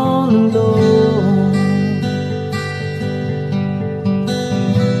all alone?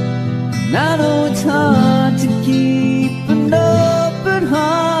 And I know it's hard to keep an open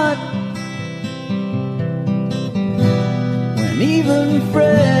heart when even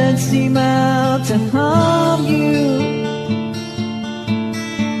friends seem out to harm you.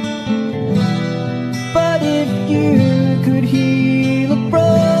 But if you could heal a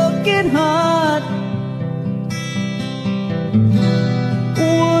broken heart,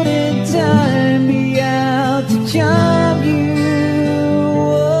 wouldn't time be out to charm you?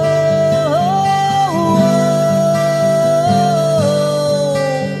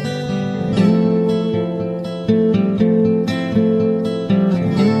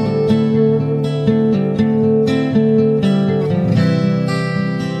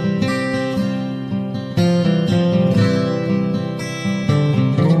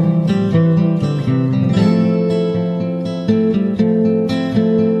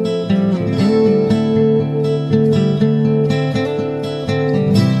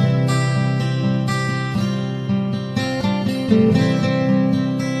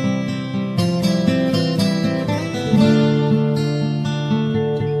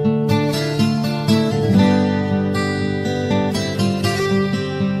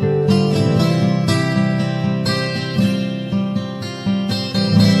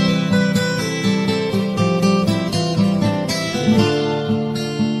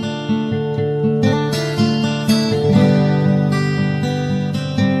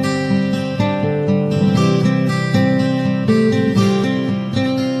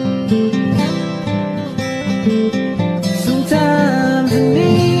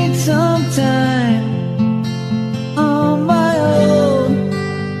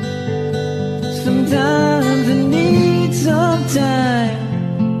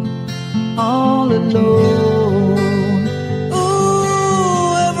 alone.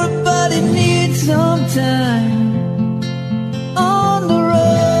 Ooh, everybody needs some time on their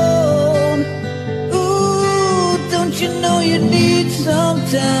own. Ooh, don't you know you need some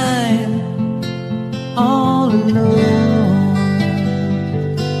time?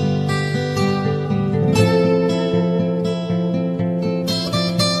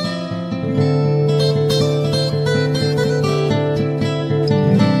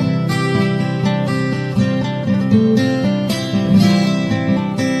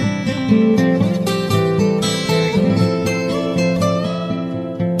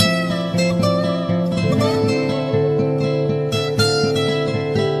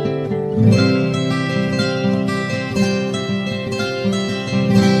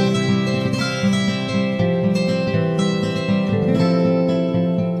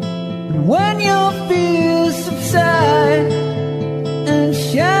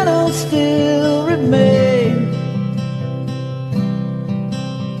 still remain.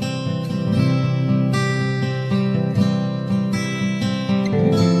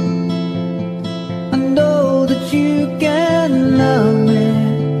 I know that you can love me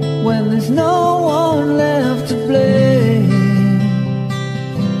when there's no one left to blame.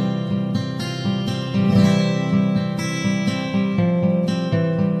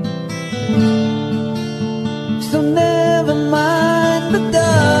 So never mind the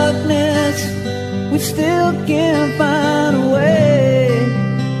darkness, we still can find a way.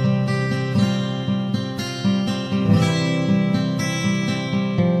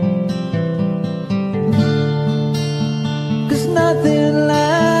 'Cause nothing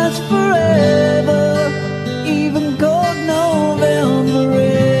lasts forever, even cold November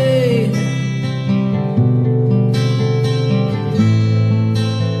rain.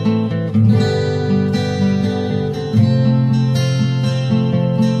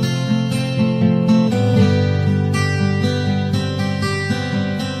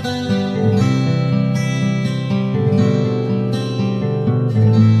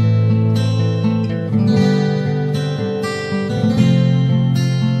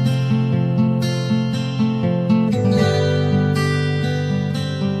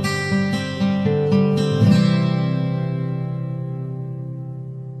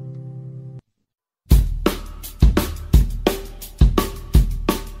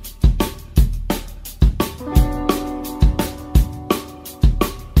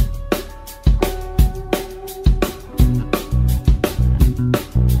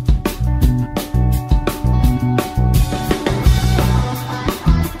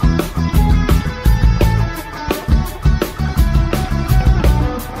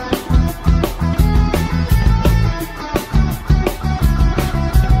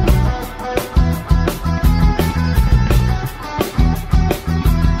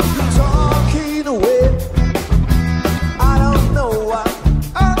 Talking away, I don't know what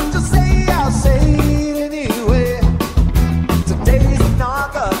I'm to say. I'll say it anyway. Today's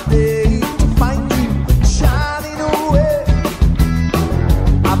another day to find you shining away.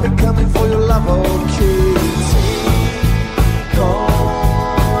 I've been coming for your love, okay? Take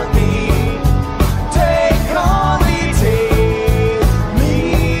on me, take on me, take me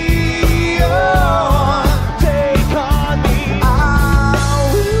on, take on me. I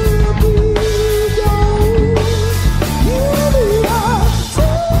will be yours, you'll be yours.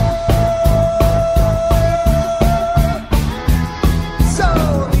 So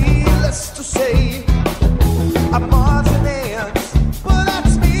needless to say, I'm marching ants, but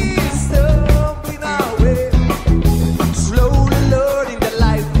that's me stumbling away. Slowly learning that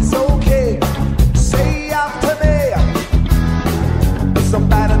life is okay. Say after me, it's not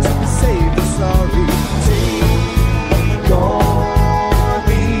better to be safe than sorry. Take on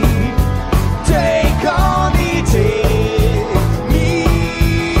me, take on me, take me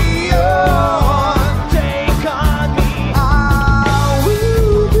on, take on me. I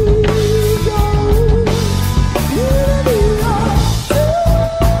will be yours, you'll be yours.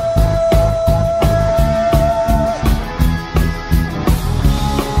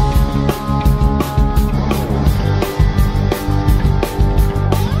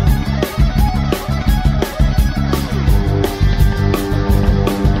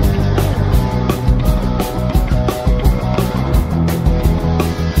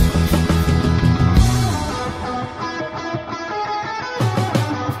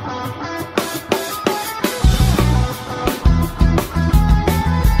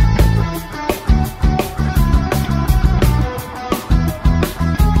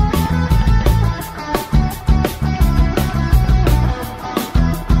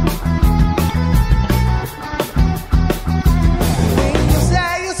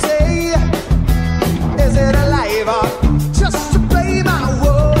 You say, is it alive or just to play my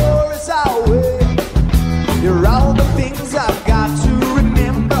worries away? You're all the things I've got to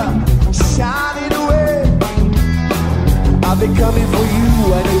remember, shining away. I'll be coming for you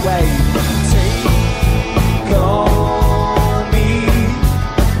anyway. Take on me,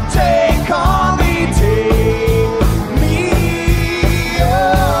 take on me, take me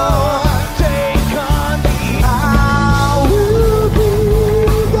on, take on me. I will be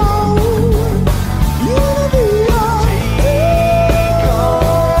yours, you'll be yours. Take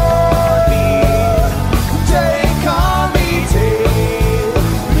on me, take on me, take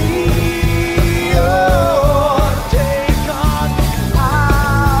me on, take on me. I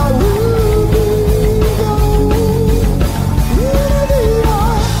will be yours.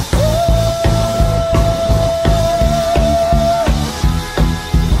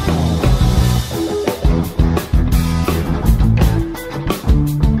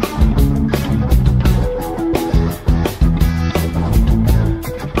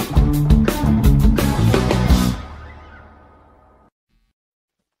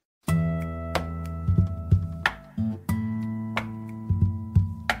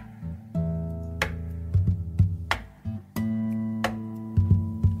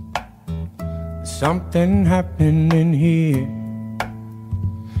 something happening here.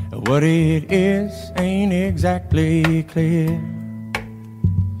 What it is ain't exactly clear.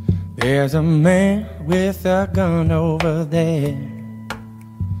 There's a man with a gun over there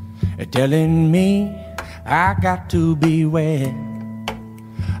telling me I got to beware.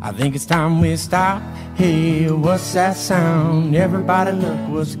 I think it's time we stop. Hey, what's that sound? Everybody look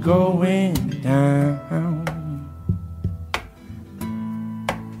what's going down.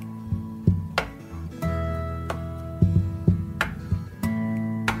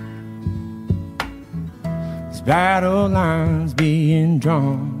 This battle line's being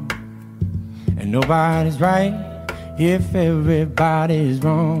drawn, and nobody's right if everybody's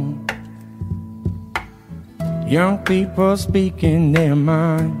wrong. Young people speaking their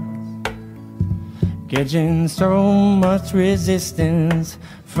minds, catching so much resistance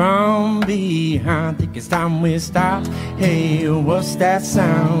from behind. Think it's time we stop. Hey, what's that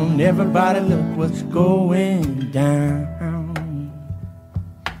sound? Everybody look what's going down.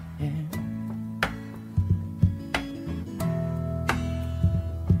 Yeah.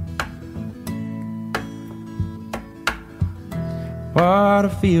 What a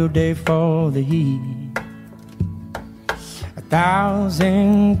field day for the heat.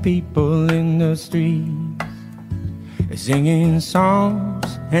 1,000 people in the streets, they're singing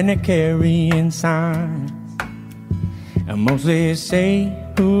songs and they're carrying signs, and mostly say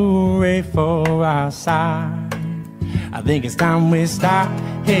hooray for our side. I think it's time we stop.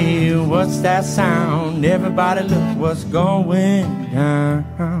 Hey, what's that sound? Everybody look what's going down.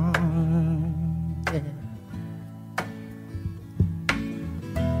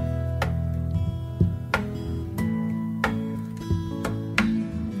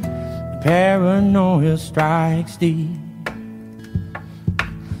 Paranoia strikes deep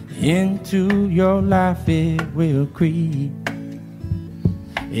into your life, it will creep.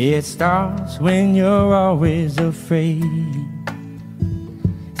 It starts when you're always afraid.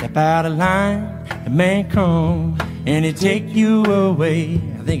 Step out of line, a man come and it take you away.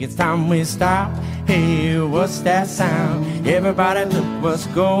 I think it's time we stop. Hey, what's that sound? Everybody look what's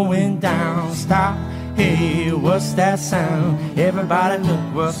going down. Stop. Hey, what's that sound? Everybody look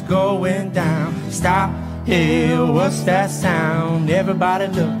what's going down. Stop. Hey, what's that sound? Everybody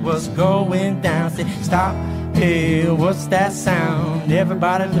look what's going down. Say, stop. Hey, what's that sound?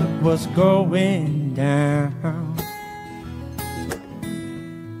 Everybody look what's going down.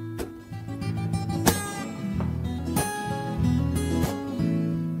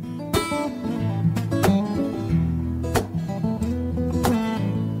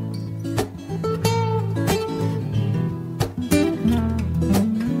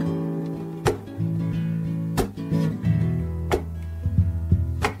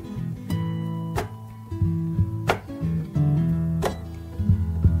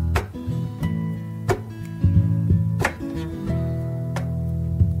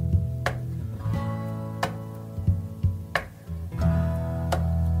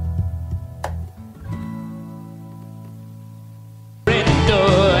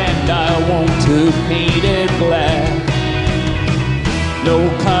 Painted black, no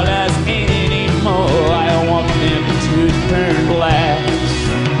colors anymore. I want them to turn black.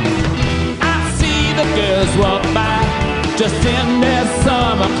 I see the girls walk by, just in their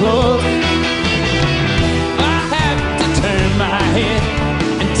summer clothes. I have to turn my head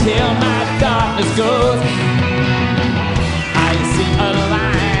until my darkness goes. I see a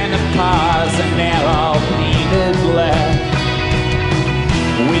line of cars and they're all painted black,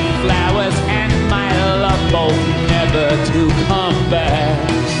 with flowers and my love both never to come back.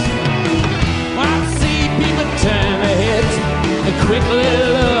 I see people turn their heads and quickly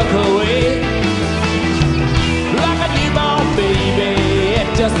look away. Like a newborn baby, it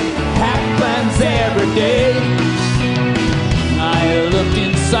just happens every day. I look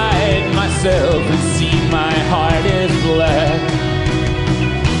inside myself and see my heart is black.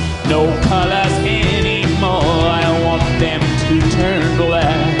 No colors anymore, I want them to turn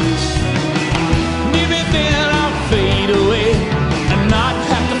black. Maybe then I'll fade away and not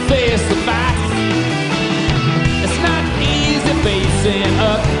have to face the facts. It's not easy facing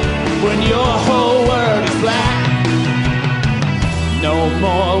up when your whole world is black. No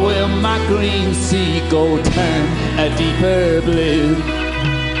more will my green sea go turn a deeper blue.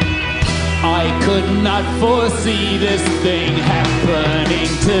 I could not foresee this thing happening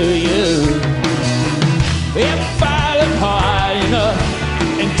to you. If